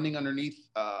that were running underneath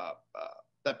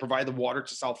that provide the water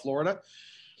to South Florida,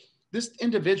 this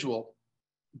individual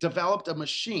developed a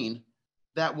machine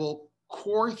that will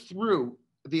core through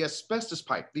the asbestos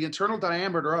pipe, the internal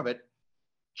diameter of it,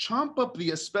 chomp up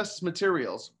the asbestos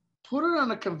materials, put it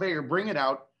on a conveyor, bring it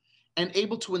out, and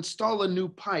able to install a new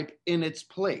pipe in its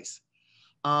place,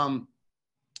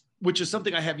 which is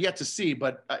something I have yet to see,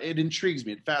 but it intrigues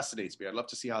me. It fascinates me. I'd love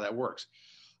to see how that works.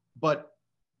 But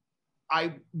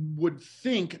I would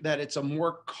think that it's a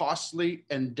more costly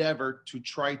endeavor to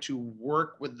try to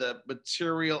work with the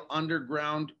material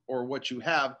underground or what you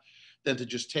have than to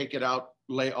just take it out,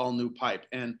 lay all new pipe.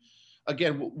 And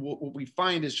again, what we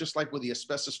find is just like with the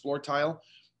asbestos floor tile,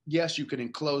 yes, you can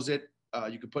enclose it.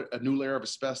 You can put a new layer of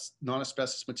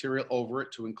non-asbestos material over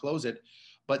it to enclose it.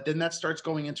 But then that starts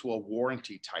going into a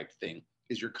warranty type thing.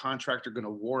 Is your contractor going to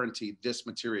warranty this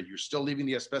material? You're still leaving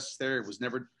the asbestos there.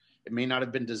 It may not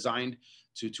have been designed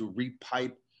to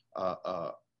repipe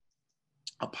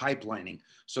a pipe lining.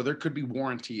 So there could be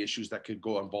warranty issues that could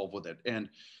go involved with it. And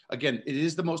again, it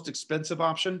is the most expensive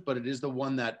option, but it is the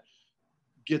one that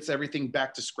gets everything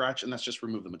back to scratch, and that's just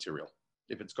remove the material.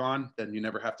 If it's gone, then you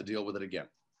never have to deal with it again.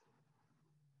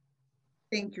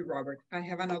 Thank you, Robert. I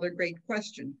have another great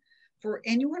question. For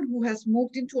anyone who has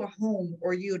moved into a home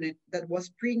or unit that was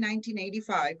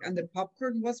pre-1985 and the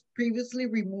popcorn was previously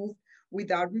removed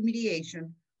without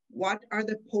remediation, what are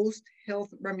the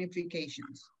post-health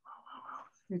ramifications?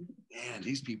 Man,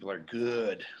 these people are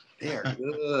good. They are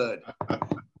good.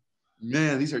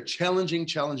 Man, these are challenging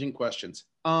questions.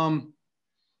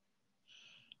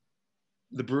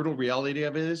 The brutal reality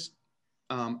of it is,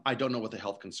 I don't know what the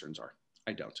health concerns are.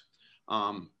 I don't.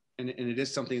 And it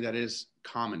is something that is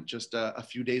common. Just a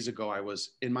few days ago, I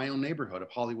was in my own neighborhood of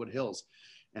Hollywood Hills,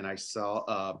 and I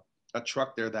saw a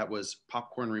truck there that was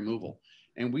popcorn removal.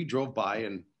 And we drove by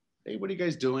and, hey, what are you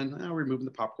guys doing? Oh, removing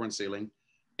the popcorn ceiling.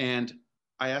 And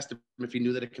I asked him if he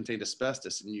knew that it contained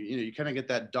asbestos. And you kind of get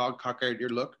that dog cock-eyed ear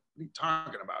look. What are you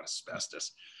talking about,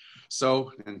 asbestos?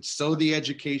 So the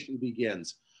education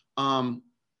begins.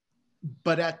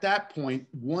 But at that point,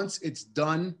 once it's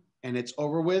done and it's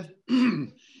over with,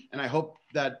 and I hope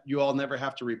that you all never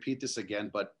have to repeat this again,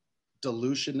 but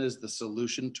dilution is the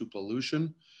solution to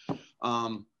pollution.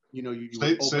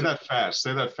 Say that fast.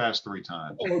 Say that fast 3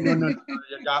 times. Oh, no,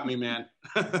 you got me, man.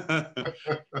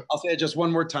 I'll say it just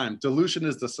one more time. Dilution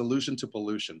is the solution to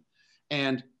pollution.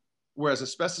 And whereas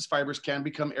asbestos fibers can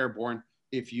become airborne,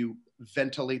 if you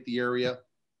ventilate the area,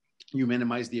 you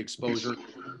minimize the exposure.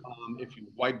 If you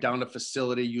wipe down a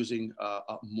facility using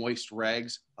moist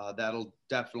rags, that'll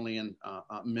definitely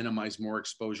minimize more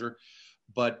exposure.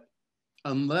 But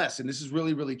unless, and this is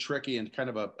really, really tricky and kind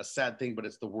of a sad thing, but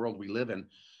it's the world we live in,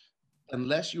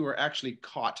 unless you are actually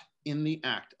caught in the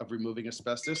act of removing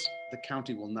asbestos, the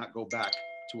county will not go back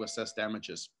to assess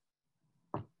damages.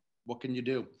 What can you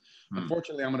do?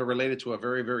 Unfortunately, I'm going to relate it to a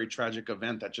very, very tragic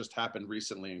event that just happened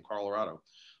recently in Colorado.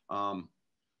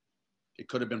 It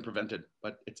could have been prevented,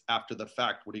 but it's after the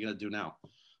fact. What are you going to do now?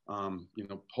 You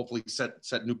know, hopefully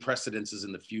set new precedences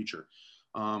in the future.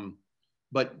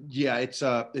 But yeah, it's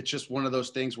just one of those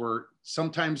things where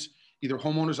sometimes either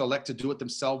homeowners elect to do it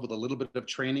themselves with a little bit of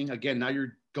training. Again, now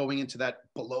you're going into that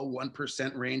below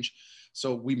 1% range.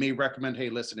 So we may recommend, hey,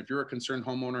 listen, if you're a concerned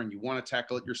homeowner and you want to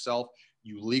tackle it yourself,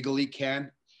 you legally can.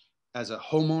 As a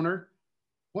homeowner,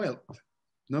 well,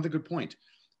 another good point.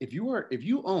 If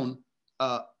you own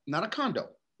not a condo,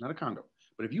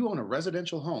 but if you own a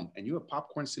residential home and you have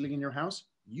popcorn ceiling in your house,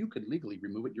 you could legally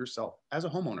remove it yourself as a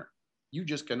homeowner. You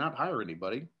just cannot hire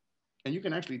anybody, and you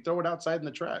can actually throw it outside in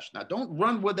the trash. Now, don't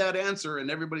run with that answer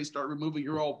and everybody start removing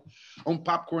your own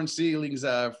popcorn ceilings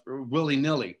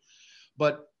willy-nilly.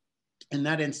 But in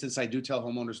that instance, I do tell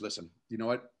homeowners, listen, you know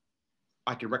what?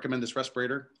 I can recommend this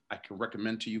respirator. I can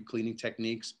recommend to you cleaning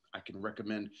techniques. I can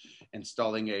recommend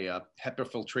installing a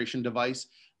HEPA filtration device.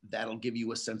 That'll give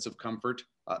you a sense of comfort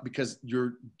because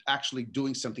you're actually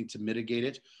doing something to mitigate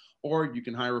it. Or you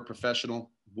can hire a professional.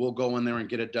 We'll go in there and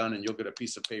get it done, and you'll get a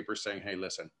piece of paper saying, hey,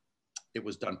 listen, it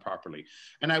was done properly.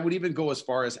 And I would even go as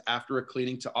far as after a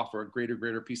cleaning to offer a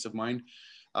greater peace of mind,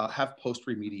 have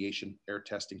post-remediation air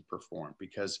testing performed,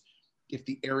 because if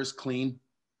the air is clean,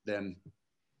 then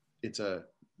it's a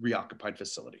reoccupied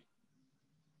facility.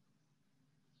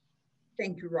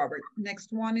 Thank you, Robert.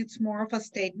 Next one, it's more of a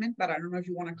statement, but I don't know if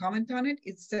you want to comment on it.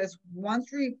 It says,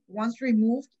 once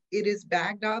removed, it is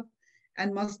bagged up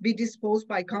and must be disposed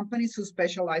by companies who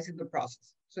specialize in the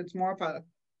process. So it's more of a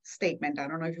statement. I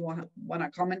don't know if you want to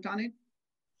comment on it.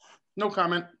 No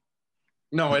comment.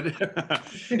 No,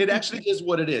 it actually is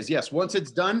what it is. Yes, once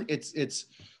it's done, it's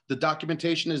the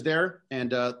documentation is there,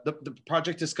 and the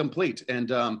project is complete. And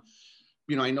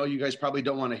you know, I know you guys probably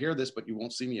don't want to hear this, but you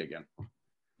won't see me again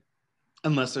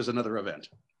unless there's another event.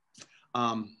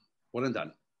 One and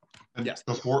done. And yes.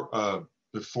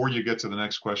 Before you get to the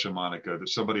next question, Monica, that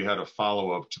somebody had a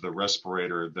follow-up to the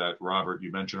respirator that Robert, you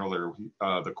mentioned earlier.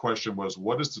 The question was,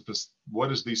 what is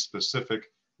the specific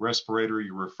respirator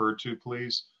you referred to,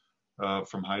 please,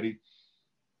 from Heidi?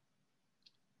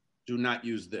 Do not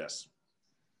use this.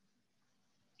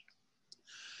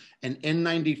 An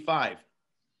N95,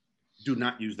 do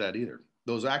not use that either.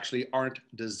 Those actually aren't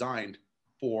designed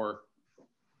for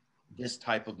this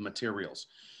type of materials.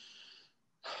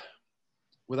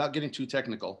 Without getting too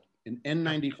technical, an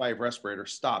N95 respirator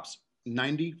stops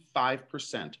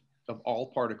 95% of all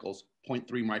particles 0.3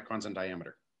 microns in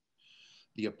diameter.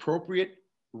 The appropriate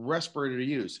respirator to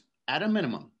use at a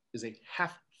minimum is a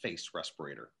half-face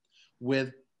respirator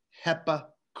with HEPA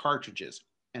cartridges.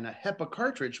 And a HEPA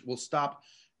cartridge will stop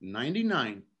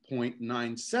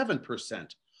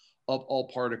 99.97% of all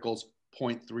particles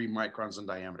 0.3 microns in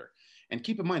diameter. And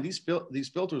keep in mind, these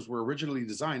filters were originally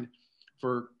designed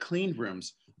for clean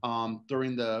rooms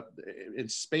during in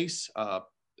space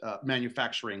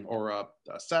manufacturing or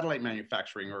satellite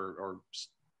manufacturing or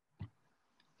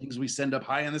things we send up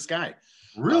high in the sky.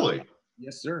 Really?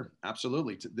 Yes, sir.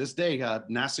 Absolutely. To this day,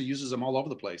 NASA uses them all over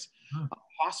the place.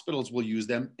 Hospitals will use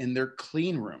them in their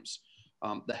clean rooms,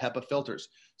 the HEPA filters.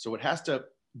 So it has to,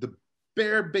 the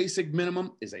bare basic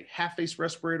minimum is a half-face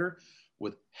respirator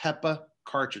with HEPA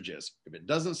cartridges. If it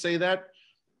doesn't say that,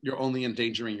 you're only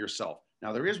endangering yourself.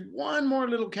 Now, there is one more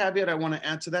little caveat I want to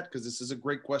add to that, because this is a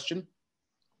great question.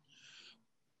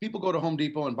 People go to Home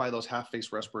Depot and buy those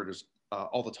half-face respirators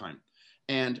all the time.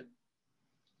 And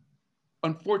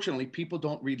unfortunately, people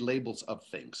don't read labels of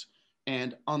things.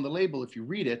 And on the label, if you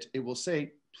read it, it will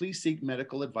say, please seek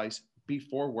medical advice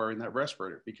before wearing that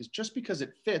respirator. Because just because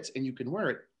it fits and you can wear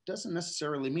it doesn't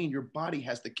necessarily mean your body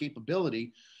has the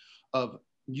capability of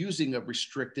using a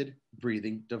restricted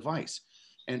breathing device.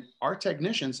 And our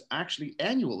technicians actually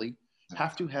annually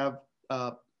have to have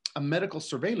a medical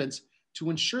surveillance to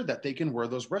ensure that they can wear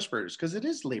those respirators, because it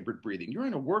is labored breathing. You're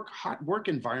in a hot work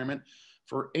environment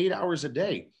for 8 hours a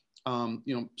day, you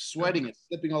know, sweating and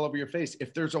slipping all over your face.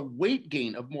 If there's a weight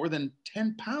gain of more than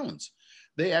 10 pounds,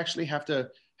 they actually have to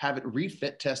have it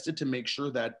refit tested to make sure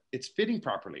that it's fitting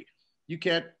properly. You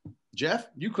can't, Jeff,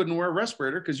 you couldn't wear a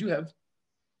respirator because you have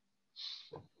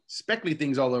speckly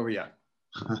things all over you.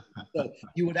 So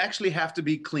you would actually have to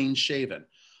be clean shaven.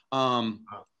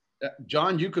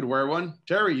 John, you could wear one.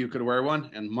 Terry, you could wear one.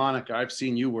 And Monica, I've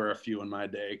seen you wear a few in my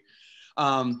day.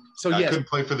 So yes. I couldn't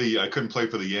play for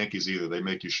the Yankees either. They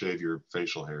make you shave your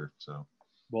facial hair. So.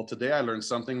 Well, today I learned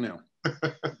something new.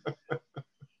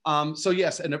 So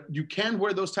yes, and you can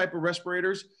wear those type of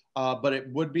respirators, but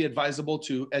it would be advisable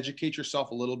to educate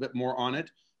yourself a little bit more on it.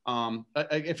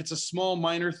 If it's a small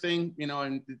minor thing, you know,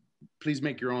 and please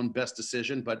make your own best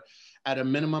decision. But at a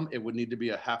minimum, it would need to be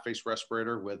a half-face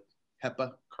respirator with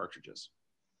HEPA cartridges.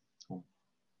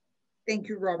 Thank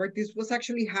you, Robert. This was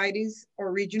actually Heidi's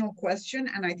original question,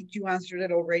 and I think you answered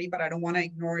it already, but I don't want to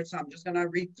ignore it, so I'm just going to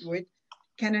read through it.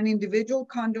 Can an individual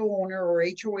condo owner or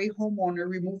HOA homeowner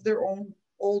remove their own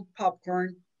old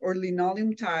popcorn or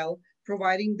linoleum tile,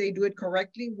 providing they do it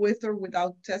correctly with or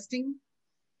without testing?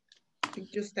 I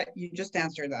think you just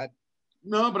answered that.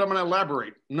 No, but I'm going to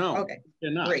elaborate. No, okay,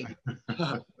 great.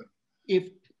 If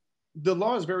the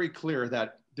law is very clear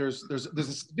that there's a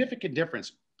significant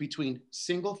difference between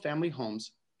single-family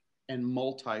homes and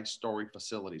multi-story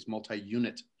facilities,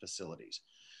 multi-unit facilities.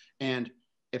 And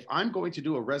if I'm going to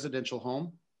do a residential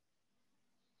home,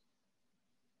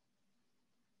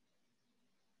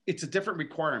 it's a different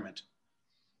requirement.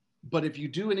 But if you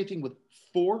do anything with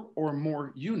 4 or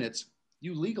more units,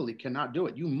 you legally cannot do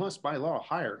it. You must, by law,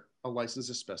 hire a licensed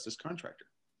asbestos contractor.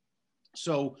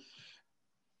 So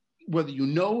whether you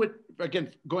know it,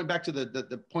 again, going back to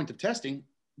the point of testing,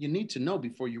 you need to know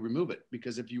before you remove it,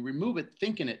 because if you remove it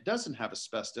thinking it doesn't have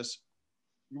asbestos,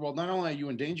 well, not only are you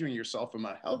endangering yourself from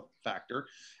a health factor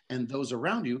and those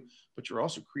around you, but you're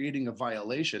also creating a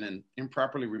violation and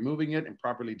improperly removing it,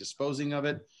 improperly disposing of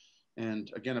it,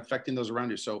 and again, affecting those around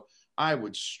you. So I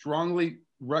would strongly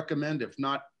recommend, if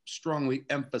not strongly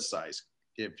emphasize,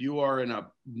 if you are in a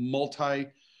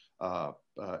multi-unit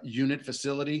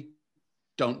facility,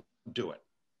 don't do it.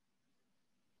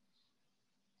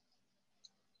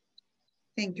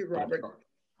 Thank you, Robert.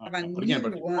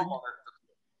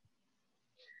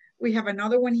 We have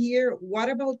another one here. What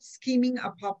about skimming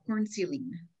a popcorn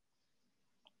ceiling?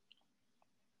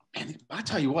 And I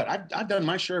tell you what, I've done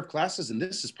my share of classes, and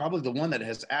this is probably the one that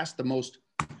has asked the most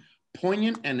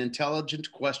poignant and intelligent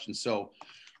questions. So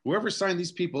whoever signed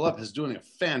these people up is doing a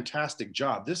fantastic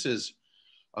job. This is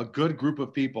a good group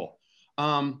of people.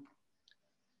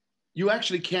 You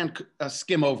actually can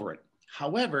skim over it.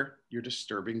 However, you're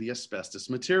disturbing the asbestos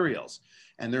materials.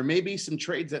 And there may be some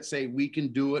trades that say we can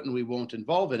do it and we won't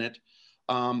involve in it.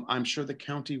 I'm sure the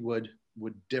county would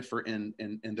differ in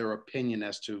their opinion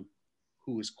as to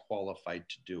who is qualified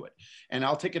to do it. And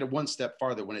I'll take it one step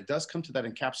farther. When it does come to that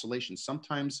encapsulation,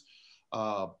 sometimes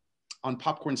on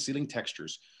popcorn ceiling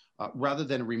textures, rather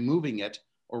than removing it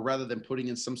or rather than putting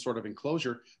in some sort of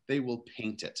enclosure, they will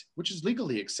paint it, which is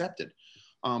legally accepted.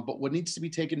 But what needs to be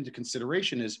taken into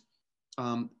consideration is,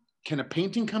 can a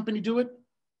painting company do it?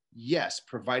 Yes,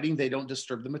 providing they don't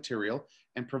disturb the material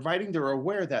and providing they're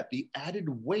aware that the added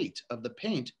weight of the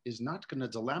paint is not going to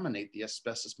delaminate the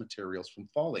asbestos materials from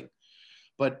falling.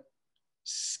 But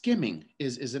skimming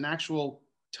is an actual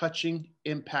touching,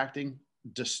 impacting,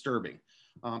 disturbing.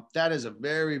 That is a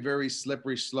very, very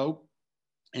slippery slope.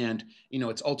 And,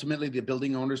 it's ultimately the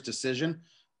building owner's decision.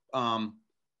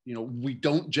 We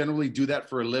don't generally do that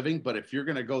for a living, but if you're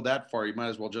going to go that far, you might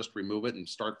as well just remove it and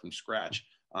start from scratch.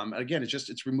 Again,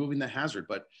 it's removing the hazard.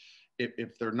 But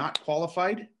if they're not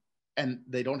qualified and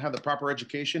they don't have the proper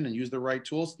education and use the right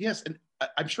tools, yes, and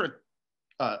I'm sure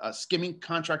a skimming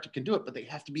contractor can do it, but they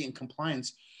have to be in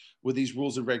compliance with these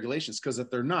rules and regulations, because if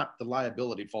they're not, the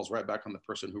liability falls right back on the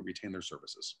person who retained their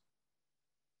services.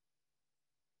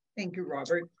 Thank you,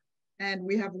 Robert. And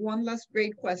we have one last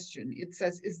great question. It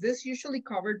says, is this usually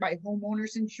covered by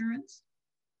homeowners insurance?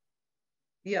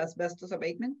 The asbestos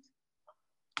abatement?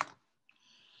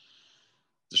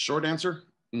 The short answer,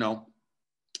 no.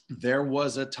 There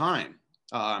was a time,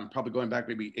 I'm probably going back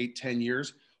maybe 8-10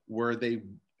 years, where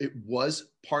it was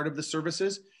part of the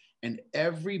services, and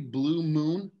every blue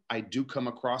moon, I do come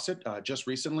across it. Just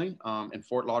recently in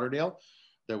Fort Lauderdale,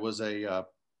 there was a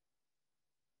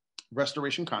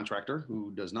restoration contractor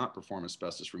who does not perform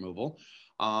asbestos removal,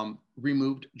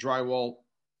 removed drywall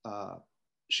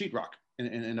sheetrock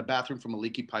in a bathroom from a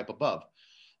leaky pipe above.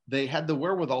 They had the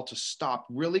wherewithal to stop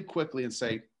really quickly and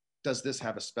say, does this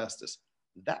have asbestos?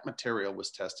 That material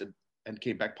was tested and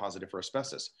came back positive for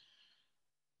asbestos.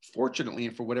 Fortunately,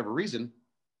 and for whatever reason,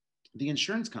 the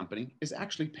insurance company is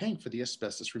actually paying for the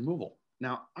asbestos removal.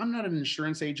 Now, I'm not an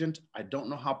insurance agent. I don't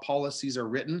know how policies are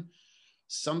written.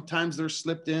 Sometimes they're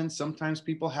slipped in. Sometimes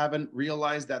people haven't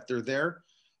realized that they're there.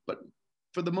 But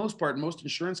for the most part, most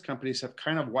insurance companies have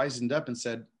kind of wisened up and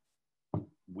said,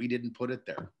 we didn't put it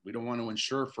there. We don't want to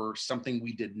insure for something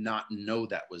we did not know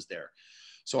that was there.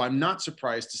 So I'm not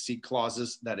surprised to see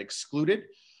clauses that exclude it.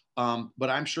 But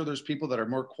I'm sure there's people that are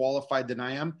more qualified than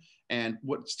I am. And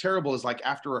what's terrible is, like,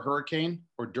 after a hurricane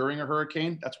or during a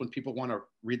hurricane, that's when people want to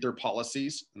read their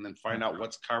policies and then find out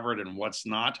what's covered and what's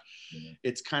not. Mm-hmm.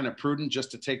 It's kind of prudent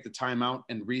just to take the time out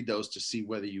and read those to see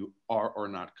whether you are or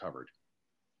not covered.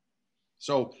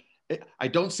 So I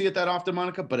don't see it that often,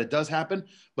 Monica, but it does happen,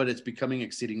 but it's becoming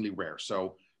exceedingly rare.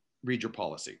 So read your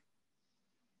policy.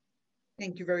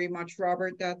 Thank you very much,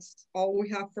 Robert. That's all we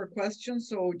have for questions.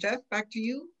 So Jeff, back to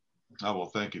you. Oh, well,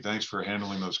 thank you. Thanks for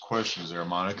handling those questions there,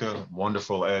 Monica.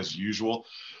 Wonderful as usual.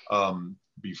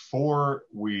 Before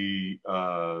we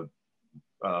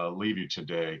leave you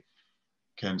today,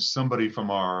 can somebody from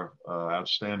our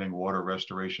outstanding water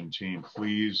restoration team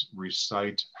please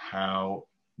recite how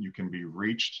you can be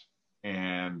reached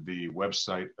and the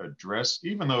website address,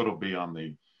 even though it'll be on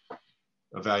the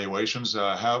evaluations?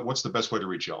 What's the best way to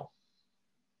reach y'all?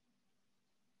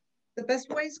 The best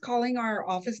way is calling our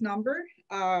office number.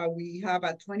 We have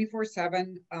a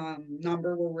 24/7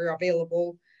 number where we're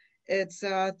available. It's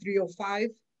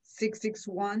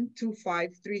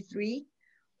 305-661-2533,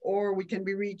 or we can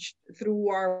be reached through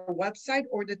our website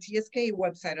or the TSK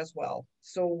website as well.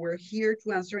 So we're here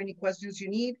to answer any questions you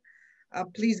need.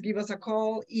 Please give us a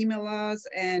call, email us,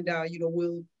 and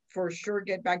we'll for sure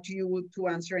get back to you to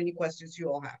answer any questions you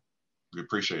all have. We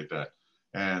appreciate that.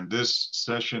 And this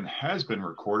session has been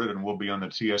recorded and will be on the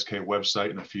TSK website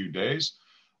in a few days.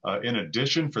 In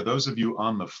addition, for those of you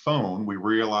on the phone, we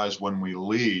realize when we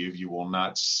leave, you will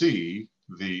not see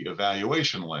the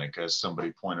evaluation link, as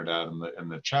somebody pointed out in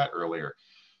the chat earlier.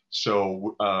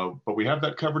 So, but we have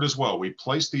that covered as well. We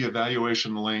placed the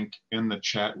evaluation link in the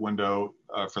chat window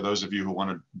for those of you who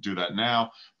want to do that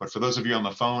now. But for those of you on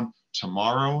the phone,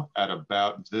 tomorrow at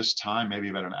about this time, maybe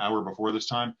about an hour before this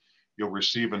time, you'll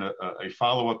receive a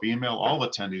follow-up email. All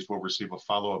attendees will receive a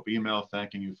follow-up email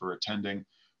thanking you for attending,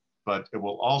 but it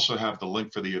will also have the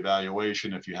link for the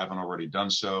evaluation if you haven't already done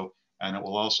so, and it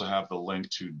will also have the link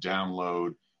to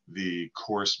download the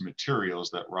course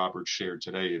materials that Robert shared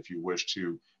today if you wish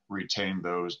to retain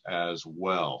those as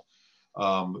well.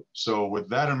 So with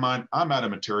that in mind, I'm out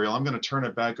of material. I'm going to turn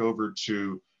it back over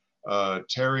to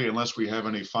Terry, unless we have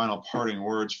any final parting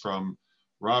words from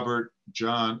Robert,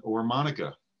 John, or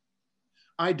Monica.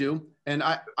 I do, and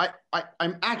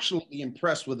I'm actually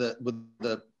impressed with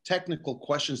the technical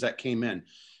questions that came in,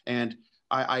 and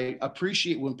I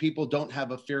appreciate when people don't have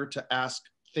a fear to ask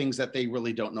things that they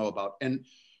really don't know about. And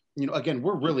again,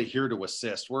 we're really here to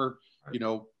assist. We're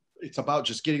it's about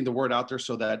just getting the word out there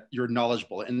so that you're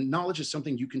knowledgeable, and knowledge is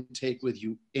something you can take with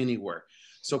you anywhere.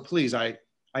 So please, I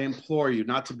implore you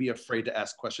not to be afraid to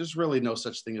ask questions. There's really no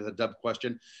such thing as a dumb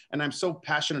question, and I'm so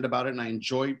passionate about it, and I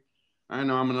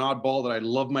know I'm an oddball that I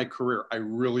love my career. I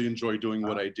really enjoy doing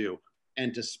what I do.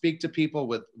 And to speak to people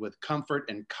with comfort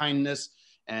and kindness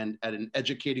and at an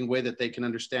educating way that they can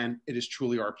understand, it is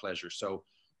truly our pleasure. So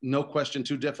no question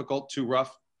too difficult, too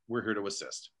rough. We're here to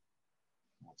assist.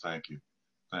 Well, thank you.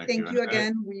 Thank you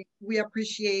again. We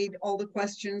appreciate all the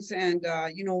questions, and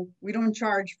we don't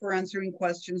charge for answering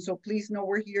questions. So please know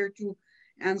we're here to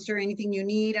answer anything you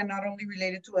need, and not only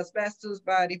related to asbestos,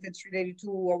 but if it's related to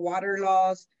a water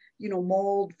loss,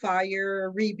 mold,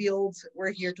 fire, rebuilds,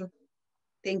 we're here to.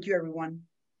 Thank you, everyone.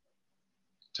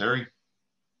 Terry?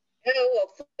 Yeah,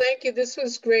 well, thank you. This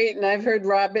was great. And I've heard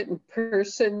Robert in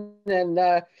person, and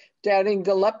down in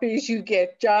Galuppi's, you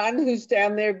get John, who's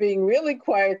down there being really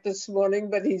quiet this morning,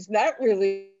 but he's not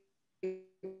really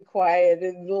quiet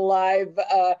in the live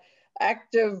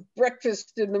active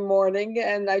breakfast in the morning.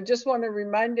 And I just want to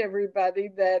remind everybody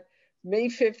that May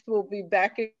 5th we'll be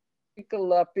back at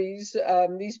Galuppi's.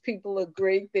 These people are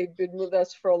great. They've been with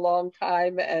us for a long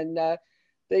time, and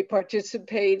they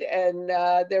participate, and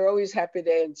they're always happy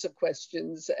to answer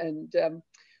questions. And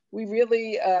we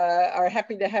really are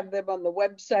happy to have them on the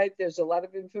website. There's a lot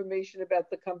of information about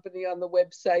the company on the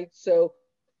website, so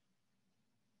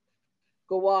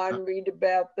go on, read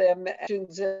about them,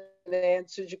 questions and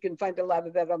answers. You can find a lot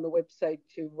of that on the website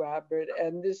too, Robert.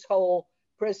 And this whole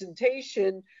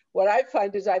presentation, what I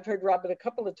find is I've heard Robert a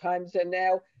couple of times, and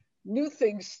now new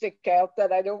things stick out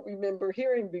that I don't remember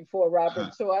hearing before,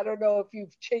 Robert. So I don't know if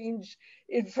you've changed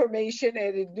information,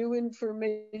 added new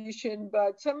information,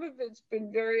 but some of it's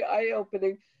been very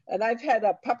eye-opening. And I've had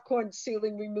a popcorn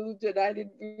ceiling removed, and I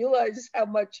didn't realize how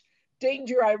much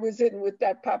danger I was in with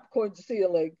that popcorn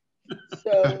ceiling.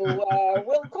 So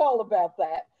we'll call about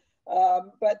that.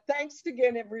 But thanks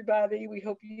again, everybody. We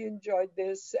hope you enjoyed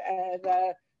this, and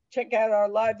check out our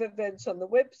live events on the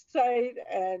website,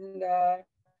 and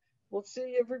we'll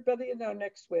see everybody in our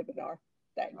next webinar.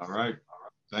 Thanks. All right.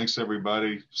 Thanks,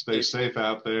 everybody. Stay safe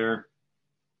out there.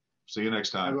 See you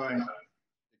next time. Bye-bye.